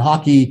seats, because in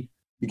hockey,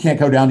 you can't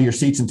go down to your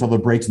seats until the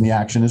breaks in the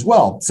action as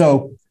well.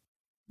 So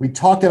we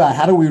talked about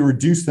how do we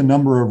reduce the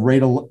number of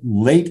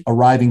late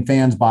arriving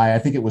fans by, I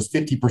think it was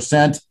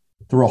 50%,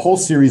 through a whole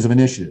series of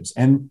initiatives.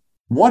 And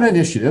one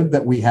initiative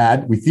that we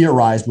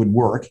theorized would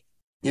work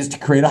is to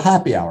create a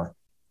happy hour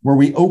where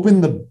we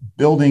open the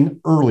building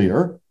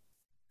earlier.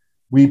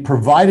 We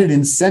provided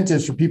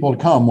incentives for people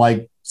to come,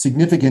 like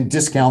significant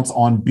discounts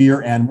on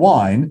beer and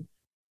wine,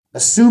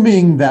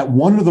 assuming that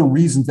one of the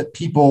reasons that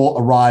people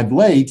arrived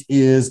late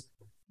is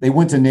they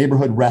went to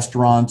neighborhood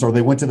restaurants or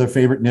they went to their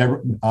favorite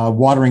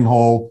watering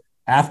hole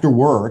after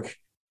work,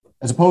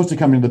 as opposed to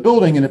coming to the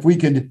building. And if we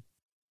could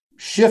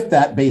shift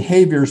that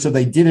behavior so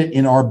they did it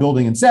in our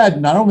building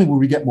instead, not only would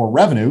we get more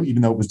revenue,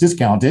 even though it was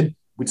discounted,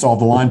 we'd solve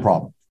the line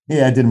problem.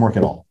 Yeah, it didn't work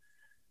at all.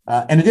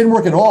 And it didn't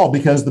work at all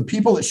because the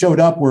people that showed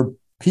up were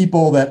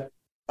people that,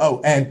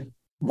 and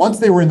once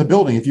they were in the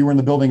building, if you were in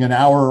the building an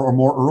hour or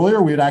more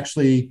earlier, we would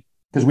actually,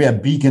 because we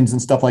have beacons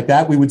and stuff like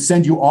that, we would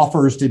send you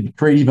offers to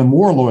create even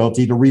more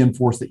loyalty to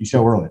reinforce that you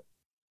show early.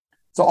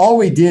 So all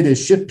we did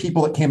is shift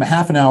people that came a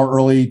half an hour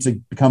early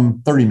to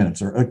become 30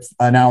 minutes or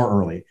an hour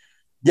early.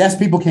 yes,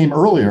 people came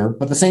earlier,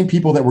 but the same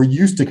people that were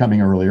used to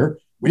coming earlier,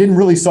 we didn't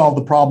really solve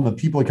the problem of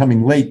people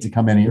coming late to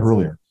come any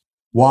earlier.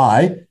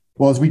 Why?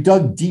 Well, as we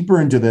dug deeper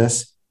into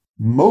this,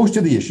 most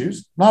of the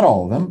issues, not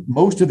all of them,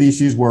 most of the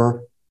issues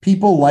were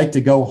people like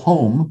to go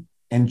home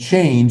and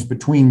change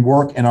between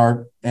work and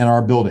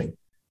our building.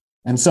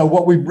 And so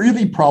what we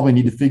really probably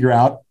need to figure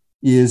out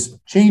is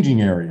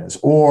changing areas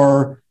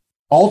or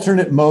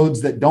alternate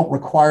modes that don't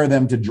require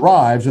them to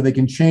drive so they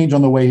can change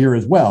on the way here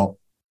as well.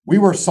 We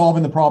were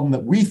solving the problem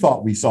that we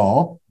thought we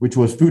saw, which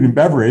was food and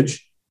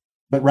beverage,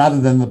 but rather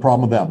than the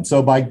problem of them.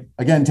 So by,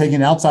 again, taking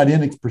an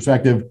outside-in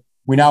perspective,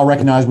 we now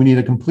recognize we need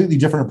a completely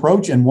different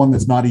approach and one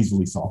that's not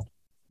easily solved.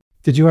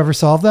 Did you ever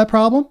solve that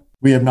problem?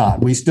 We have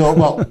not. We still,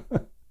 well,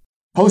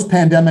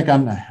 post-pandemic,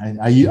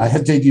 I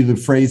hesitate to use the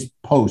phrase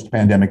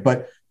post-pandemic,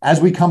 but as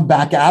we come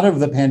back out of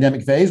the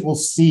pandemic phase, we'll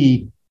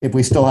see if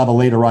we still have a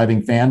late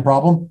arriving fan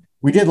problem.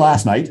 We did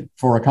last night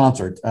for a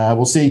concert.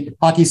 We'll see.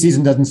 Hockey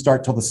season doesn't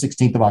start till the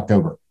 16th of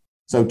October.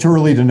 So too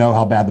early to know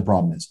how bad the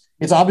problem is.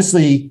 It's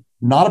obviously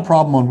not a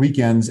problem on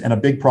weekends and a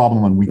big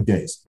problem on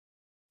weekdays.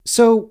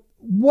 So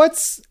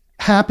what's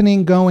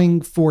happening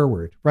going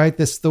forward, right?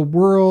 The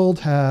world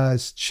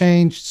has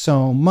changed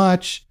so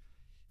much.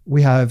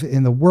 We have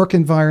in the work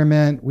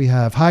environment, we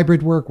have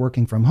hybrid work,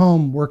 working from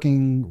home,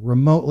 working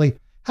remotely.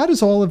 How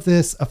does all of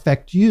this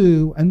affect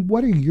you, and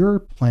what are your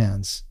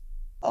plans?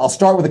 I'll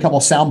start with a couple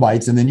of sound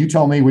bites, and then you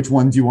tell me which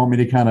ones you want me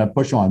to kind of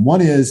push on.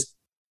 One is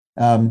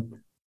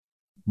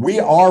we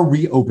are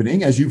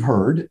reopening, as you've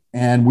heard,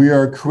 and we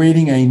are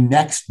creating a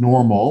next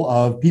normal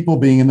of people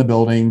being in the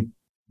building,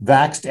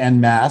 vaxxed and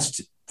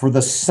masked, for the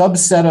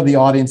subset of the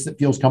audience that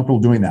feels comfortable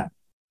doing that.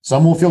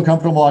 Some will feel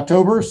comfortable in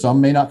October.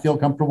 Some may not feel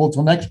comfortable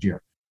until next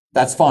year.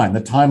 That's fine,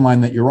 the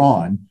timeline that you're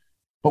on.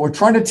 But we're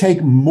trying to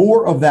take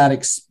more of that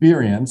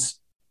experience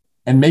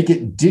and make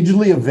it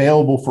digitally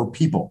available for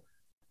people.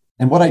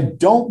 And what I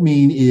don't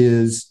mean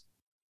is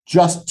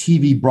just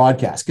TV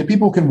broadcast, because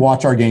people can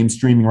watch our games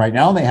streaming right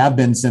now, and they have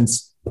been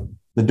since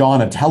the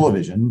dawn of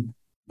television.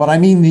 But I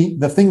mean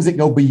the things that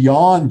go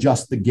beyond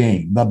just the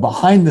game, the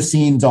behind the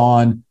scenes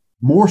on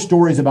more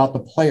stories about the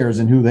players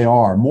and who they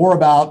are, more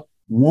about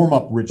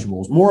warm-up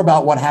rituals, more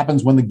about what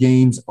happens when the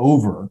game's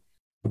over,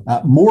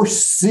 more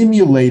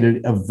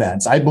simulated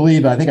events. I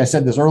think I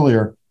said this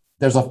earlier,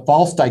 there's a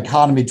false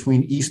dichotomy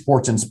between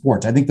esports and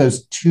sports. I think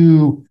those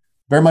two,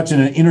 very much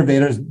in an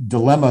innovator's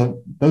dilemma,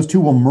 those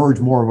two will merge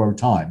more over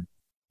time.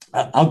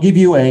 I'll give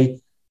you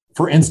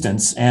for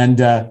instance, and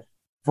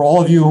for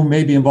all of you who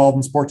may be involved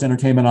in sports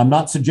entertainment, I'm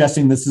not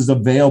suggesting this is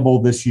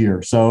available this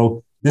year.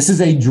 So this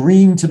is a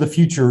dream to the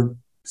future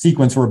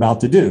sequence we're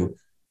about to do.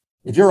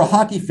 If you're a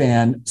hockey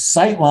fan,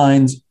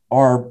 sightlines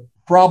are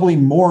probably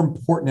more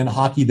important in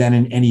hockey than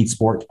in any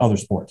other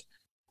sport.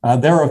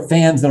 There are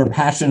fans that are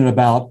passionate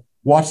about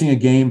watching a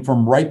game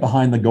from right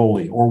behind the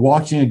goalie or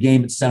watching a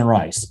game at center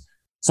ice.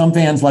 Some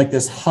fans like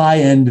this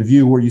high-end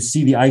view where you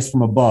see the ice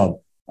from above.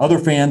 Other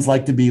fans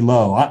like to be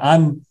low.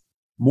 I'm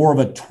more of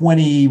a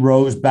 20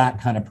 rows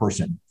back kind of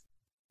person.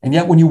 And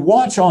yet when you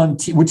watch on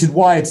TV, which is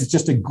why it's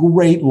just a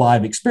great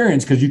live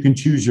experience, because you can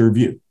choose your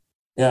view.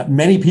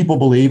 Many people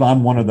believe,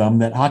 I'm one of them,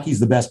 that hockey is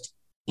the best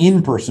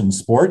in-person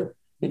sport.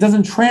 It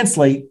doesn't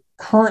translate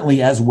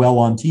currently as well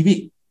on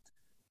TV.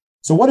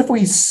 So what if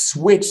we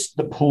switched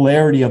the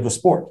polarity of the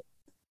sport?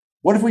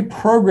 What if we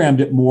programmed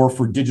it more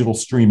for digital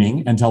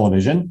streaming and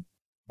television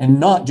and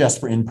not just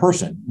for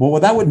in-person? Well,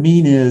 what that would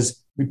mean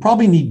is we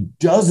probably need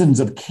dozens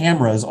of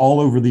cameras all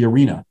over the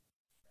arena.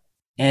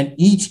 And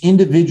each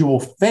individual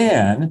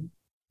fan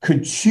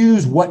could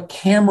choose what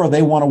camera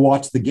they want to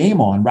watch the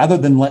game on rather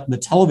than letting the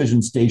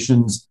television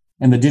stations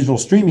and the digital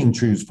streaming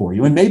choose for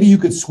you. And maybe you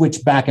could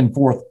switch back and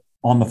forth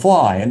on the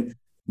fly. And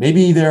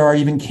maybe there are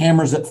even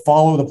cameras that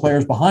follow the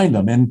players behind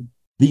them. And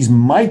these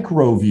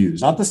micro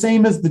views, not the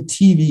same as the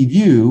TV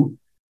view,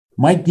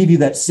 might give you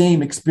that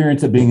same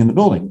experience of being in the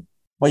building.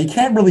 Well, you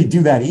can't really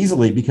do that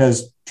easily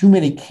because too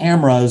many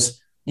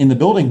cameras in the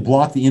building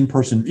block the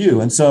in-person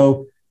view. And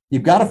so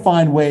you've got to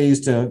find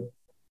ways to,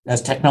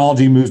 as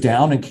technology moves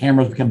down and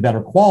cameras become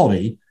better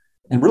quality,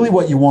 and really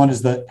what you want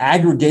is the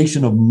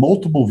aggregation of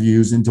multiple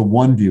views into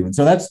one view. And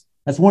so that's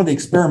one of the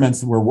experiments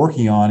that we're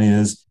working on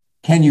is,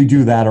 can you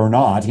do that or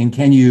not? And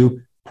can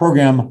you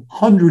program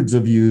hundreds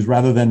of views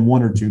rather than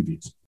one or two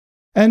views?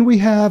 And we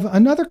have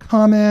another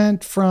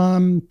comment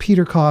from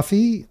Peter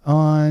Coffey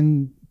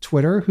on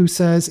Twitter who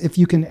says, if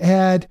you can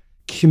add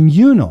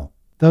communal,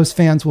 those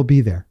fans will be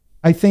there.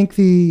 I think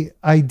the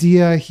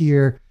idea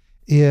here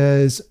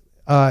is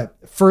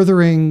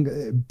bringing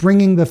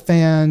the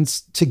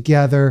fans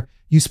together.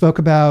 You spoke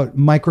about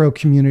micro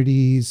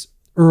communities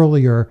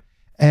earlier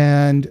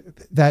and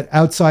that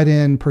outside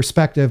in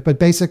perspective, but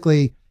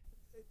basically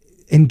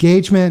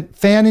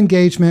fan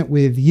engagement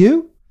with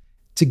you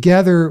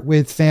together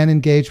with fan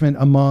engagement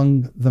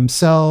among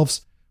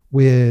themselves,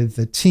 with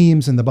the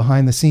teams and the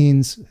behind the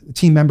scenes,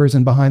 team members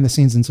and behind the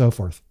scenes and so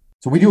forth.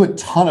 So we do a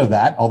ton of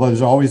that, although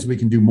there's always, we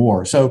can do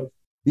more. So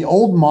the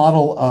old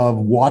model of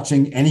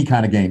watching any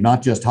kind of game,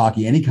 not just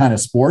hockey, any kind of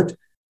sport,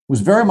 was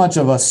very much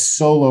of a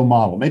solo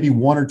model, maybe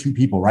one or two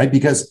people, right?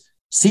 Because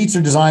seats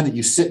are designed that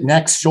you sit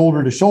next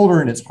shoulder to shoulder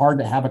and it's hard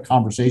to have a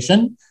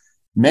conversation.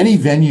 Many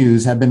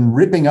venues have been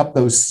ripping up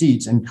those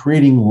seats and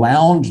creating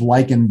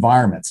lounge-like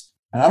environments.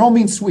 And I don't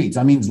mean suites,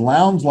 I mean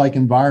lounge-like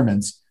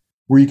environments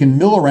where you can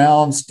mill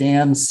around,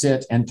 stand,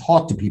 sit, and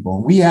talk to people.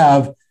 And we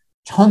have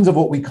tons of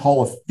what we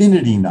call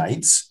affinity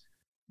nights,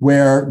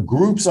 where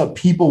groups of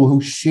people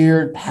who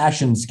shared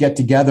passions get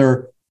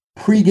together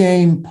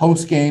pre-game,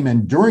 post-game,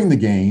 and during the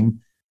game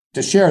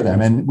to share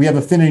them. And we have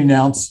affinity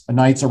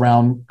nights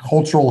around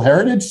cultural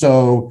heritage.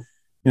 So,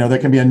 there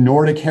can be a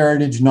Nordic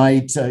heritage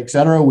night, et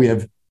cetera. We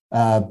have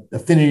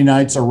affinity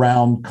nights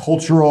around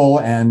cultural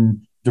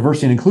and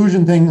diversity and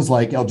inclusion things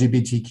like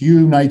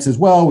LGBTQ nights as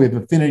well. We have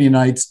affinity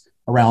nights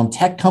around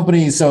tech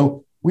companies.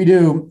 So we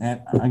do, and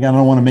again, I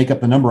don't want to make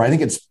up the number. I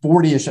think it's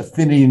 40-ish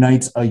affinity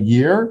nights a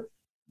year,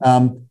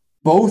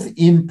 both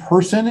in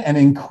person and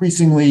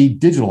increasingly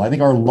digital. I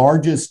think our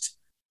largest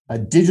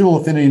digital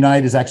affinity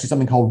night is actually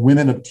something called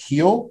Women of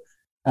Teal.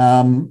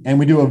 And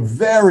we do a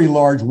very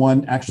large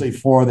one actually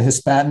for the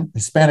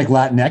Hispanic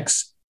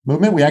Latinx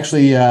movement. We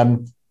actually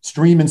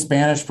stream in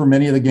Spanish for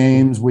many of the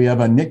games. We have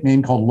a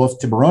nickname called Los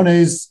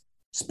Tiburones,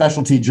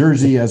 specialty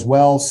jersey as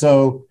well.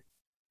 So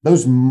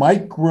those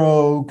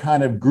micro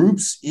kind of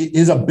groups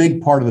is a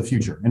big part of the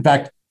future. In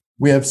fact,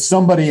 we have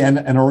somebody and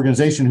an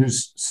organization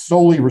who's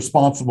solely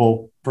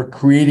responsible for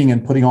creating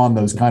and putting on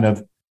those kind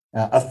of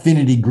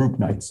affinity group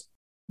nights.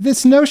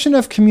 This notion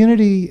of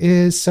community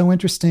is so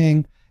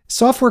interesting.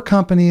 Software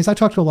companies, I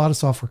talk to a lot of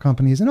software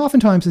companies, and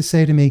oftentimes they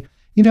say to me,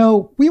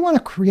 we want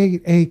to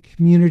create a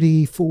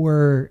community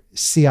for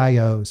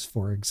CIOs,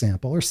 for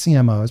example, or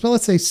CMOs, but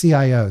let's say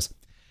CIOs.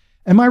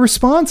 And my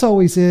response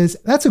always is,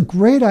 that's a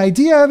great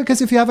idea,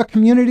 because if you have a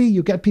community,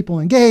 you get people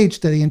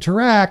engaged, they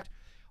interact.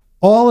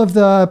 All of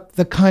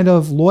the kind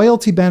of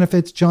loyalty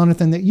benefits,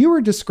 Jonathan, that you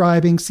were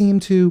describing seem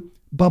to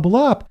bubble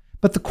up.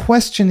 But the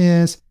question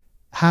is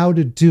how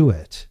to do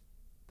it.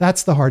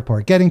 That's the hard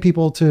part, getting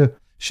people to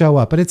show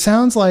up. But it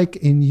sounds like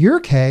in your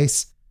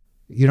case,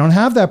 you don't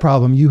have that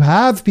problem. You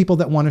have people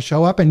that want to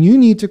show up, and you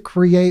need to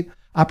create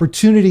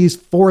opportunities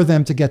for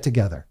them to get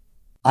together.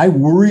 I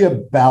worry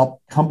about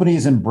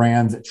companies and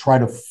brands that try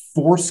to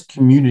force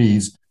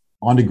communities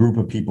on a group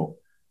of people.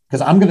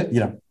 Because I'm going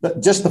to,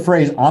 just the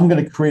phrase, I'm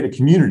going to create a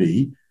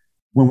community.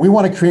 When we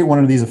want to create one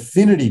of these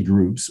affinity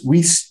groups,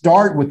 we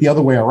start with the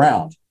other way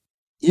around.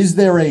 Is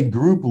there a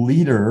group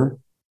leader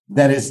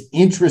that is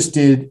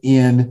interested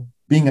in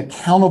being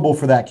accountable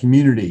for that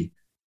community,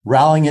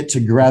 rallying it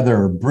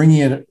together, bringing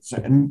it?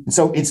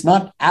 So it's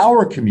not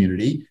our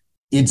community,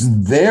 it's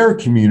their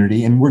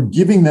community, and we're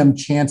giving them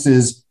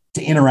chances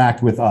to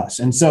interact with us.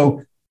 And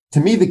so to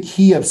me, the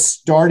key of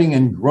starting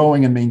and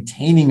growing and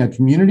maintaining a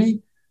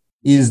community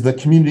is the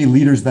community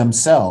leaders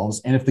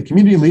themselves. And if the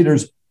community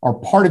leaders are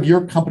part of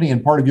your company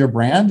and part of your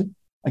brand,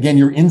 again,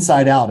 you're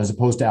inside out as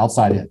opposed to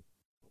outside in.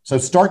 So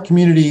start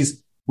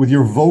communities with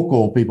your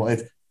vocal people.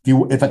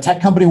 If a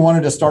tech company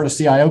wanted to start a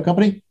CIO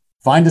company,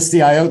 find a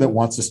CIO that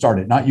wants to start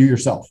it, not you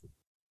yourself.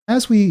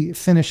 As we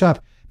finish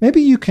up,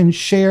 maybe you can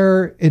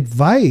share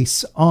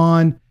advice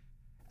on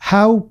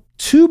how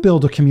to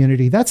build a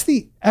community. That's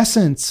the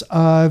essence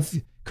of,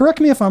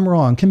 correct me if I'm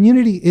wrong,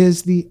 community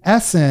is the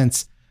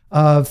essence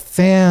of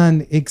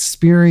fan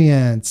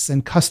experience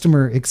and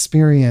customer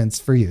experience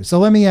for you. So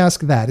let me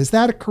ask that. Is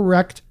that a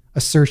correct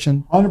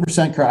assertion?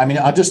 100%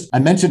 correct. I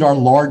mentioned our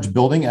large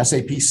building,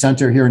 SAP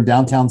Center here in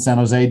downtown San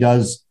Jose,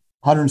 does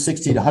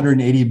 160 to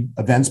 180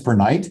 events per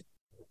night.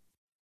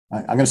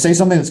 I'm going to say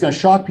something that's going to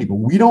shock people.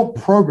 We don't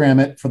program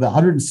it for the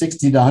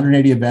 160 to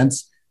 180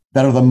 events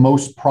that are the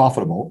most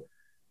profitable.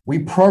 We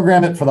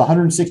program it for the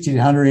 160 to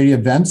 180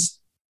 events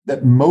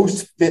that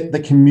most fit the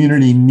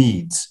community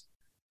needs.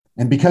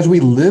 And because we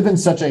live in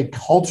such a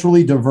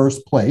culturally diverse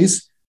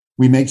place,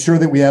 we make sure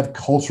that we have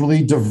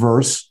culturally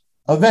diverse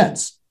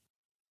events.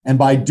 And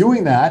by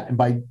doing that, and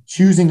by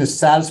choosing to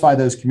satisfy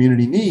those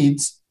community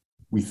needs,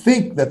 we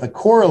think that the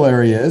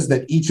corollary is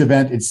that each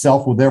event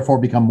itself will therefore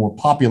become more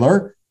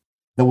popular,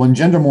 that will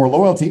engender more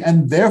loyalty,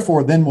 and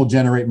therefore then will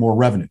generate more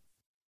revenue.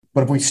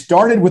 But if we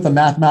started with a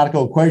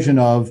mathematical equation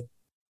of,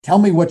 tell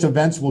me which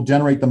events will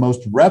generate the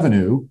most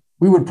revenue,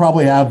 we would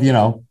probably have,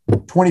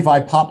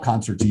 25 pop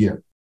concerts a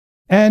year.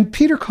 And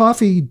Peter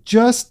Coffey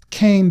just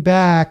came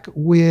back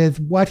with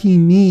what he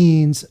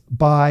means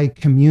by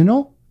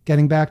communal,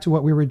 getting back to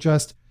what we were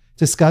just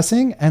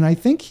discussing. And I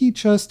think he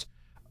just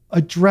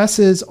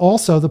addresses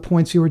also the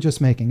points you were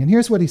just making. And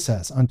here's what he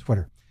says on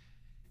Twitter.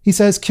 He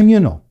says,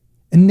 communal,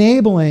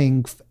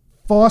 enabling,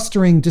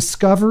 fostering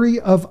discovery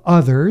of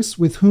others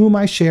with whom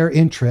I share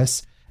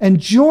interests, and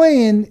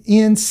join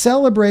in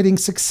celebrating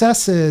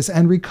successes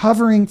and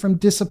recovering from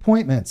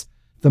disappointments.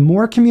 The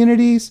more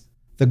communities,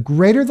 the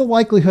greater the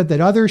likelihood that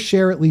others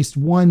share at least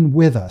one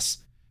with us.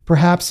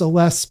 Perhaps a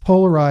less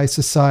polarized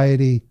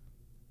society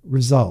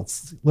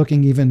results,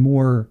 looking even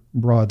more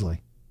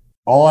broadly.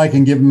 All I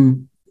can give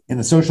them in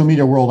the social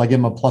media world, I give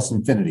them a plus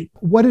infinity.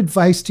 What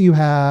advice do you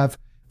have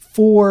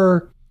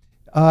for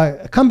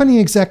company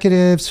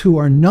executives who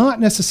are not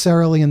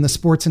necessarily in the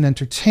sports and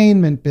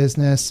entertainment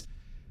business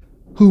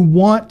who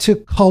want to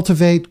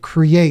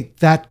create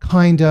that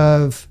kind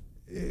of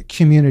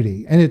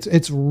community. And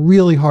it's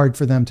really hard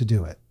for them to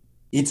do it.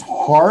 It's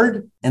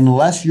hard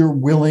unless you're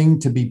willing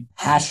to be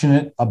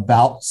passionate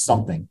about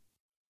something.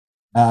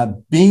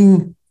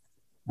 Turns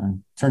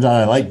out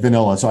I like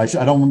vanilla, so I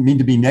don't mean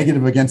to be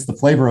negative against the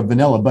flavor of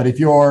vanilla, but if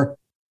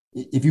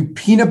you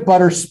peanut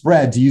butter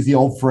spread, to use the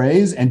old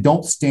phrase, and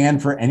don't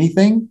stand for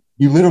anything,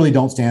 you literally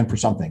don't stand for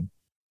something.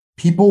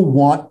 People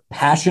want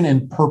passion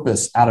and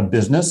purpose out of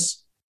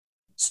business.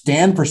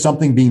 Stand for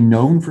something, being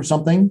known for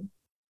something.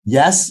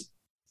 Yes,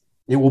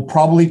 it will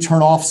probably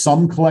turn off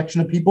some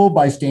collection of people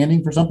by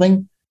standing for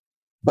something,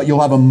 but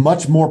you'll have a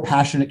much more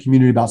passionate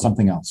community about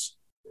something else.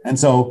 And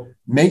so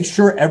make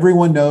sure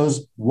everyone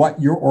knows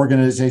what your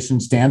organization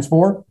stands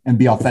for and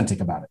be authentic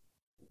about it.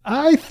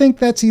 I think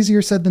that's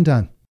easier said than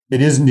done.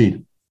 It is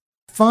indeed.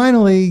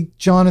 Finally,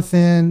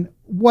 Jonathan,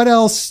 what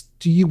else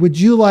would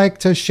you like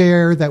to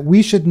share that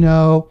we should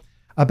know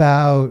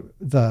about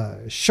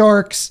the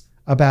Sharks,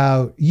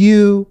 about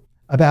you,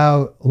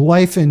 about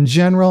life in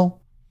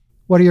general?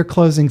 What are your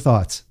closing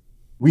thoughts?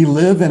 We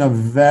live in a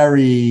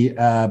very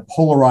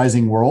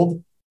polarizing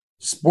world.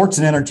 Sports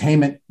and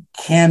entertainment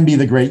can be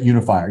the great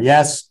unifier.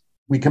 Yes,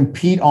 we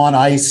compete on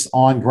ice,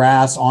 on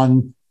grass,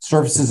 on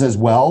surfaces as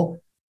well.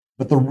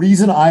 But the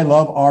reason I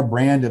love our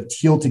brand of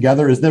Teal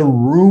Together is there's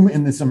room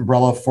in this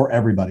umbrella for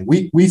everybody.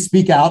 We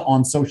speak out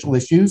on social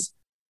issues,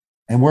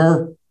 and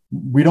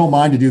we don't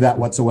mind to do that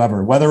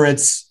whatsoever. Whether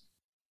it's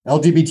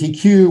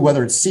LGBTQ,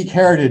 whether it's Sikh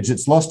heritage,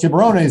 it's Los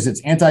Tiburones,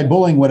 it's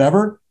anti-bullying,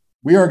 whatever,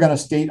 we are going to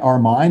state our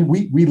mind.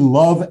 We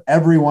love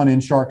everyone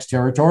in Sharks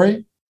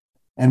territory,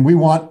 and we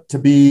want to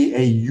be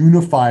a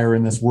unifier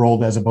in this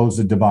world as opposed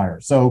to divider.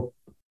 So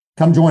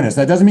come join us.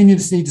 That doesn't mean you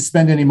just need to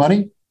spend any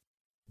money.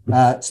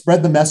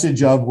 Spread the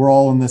message of we're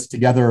all in this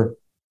together.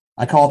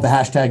 I call it the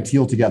hashtag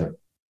Teal Together.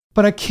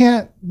 But I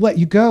can't let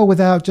you go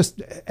without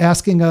just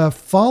asking a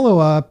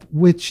follow-up,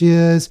 which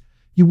is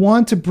you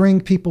want to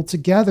bring people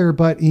together,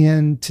 but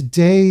in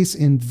today's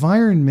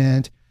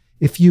environment,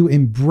 if you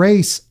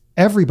embrace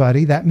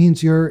everybody, that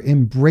means you're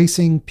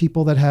embracing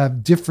people that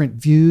have different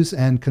views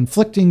and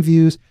conflicting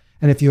views.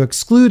 And if you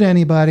exclude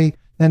anybody,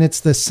 then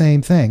it's the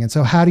same thing. And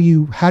so how do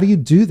you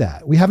do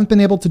that? We haven't been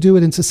able to do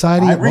it in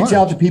society. I reach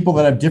out to people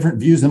that have different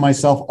views than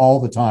myself all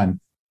the time.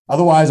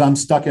 Otherwise, I'm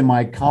stuck in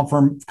my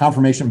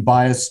confirmation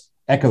bias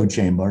echo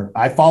chamber.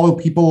 I follow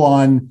people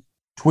on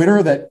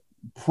Twitter that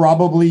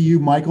probably you,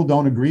 Michael,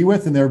 don't agree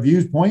with in their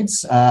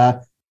viewpoints.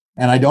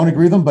 And I don't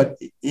agree with them. But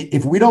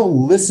if we don't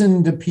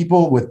listen to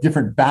people with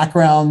different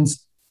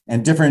backgrounds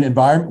and different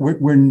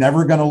environment, we're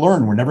never going to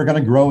learn. We're never going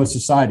to grow as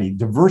society.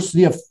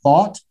 Diversity of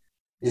thought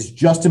is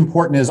just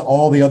important as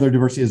all the other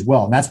diversity as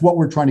well. And that's what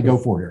we're trying to go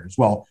for here as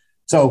well.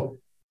 So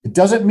it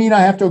doesn't mean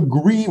I have to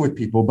agree with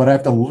people, but I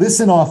have to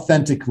listen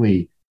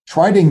authentically,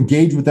 try to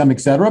engage with them,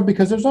 et cetera,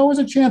 because there's always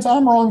a chance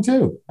I'm wrong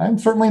too. I'm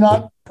certainly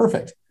not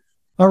perfect.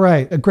 All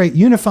right. A great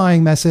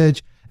unifying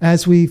message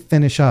as we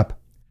finish up.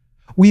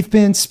 We've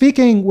been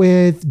speaking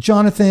with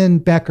Jonathan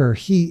Becker.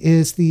 He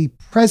is the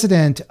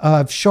president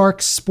of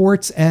Sharks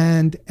Sports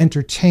and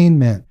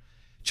Entertainment.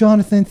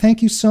 Jonathan,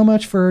 thank you so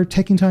much for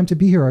taking time to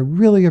be here. I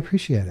really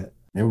appreciate it.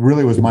 It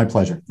really was my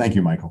pleasure. Thank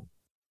you, Michael.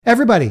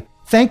 Everybody,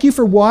 thank you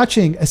for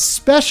watching,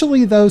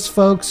 especially those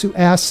folks who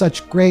asked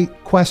such great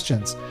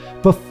questions.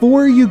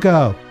 Before you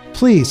go,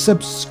 please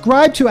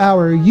subscribe to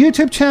our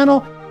YouTube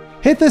channel.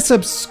 Hit the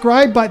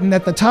subscribe button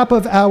at the top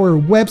of our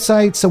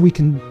website so we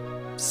can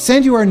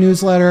send you our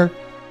newsletter.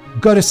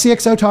 Go to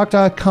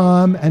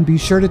cxotalk.com and be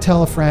sure to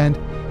tell a friend.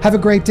 Have a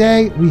great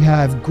day. We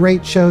have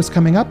great shows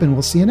coming up, and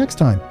we'll see you next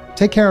time.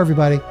 Take care,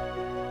 everybody.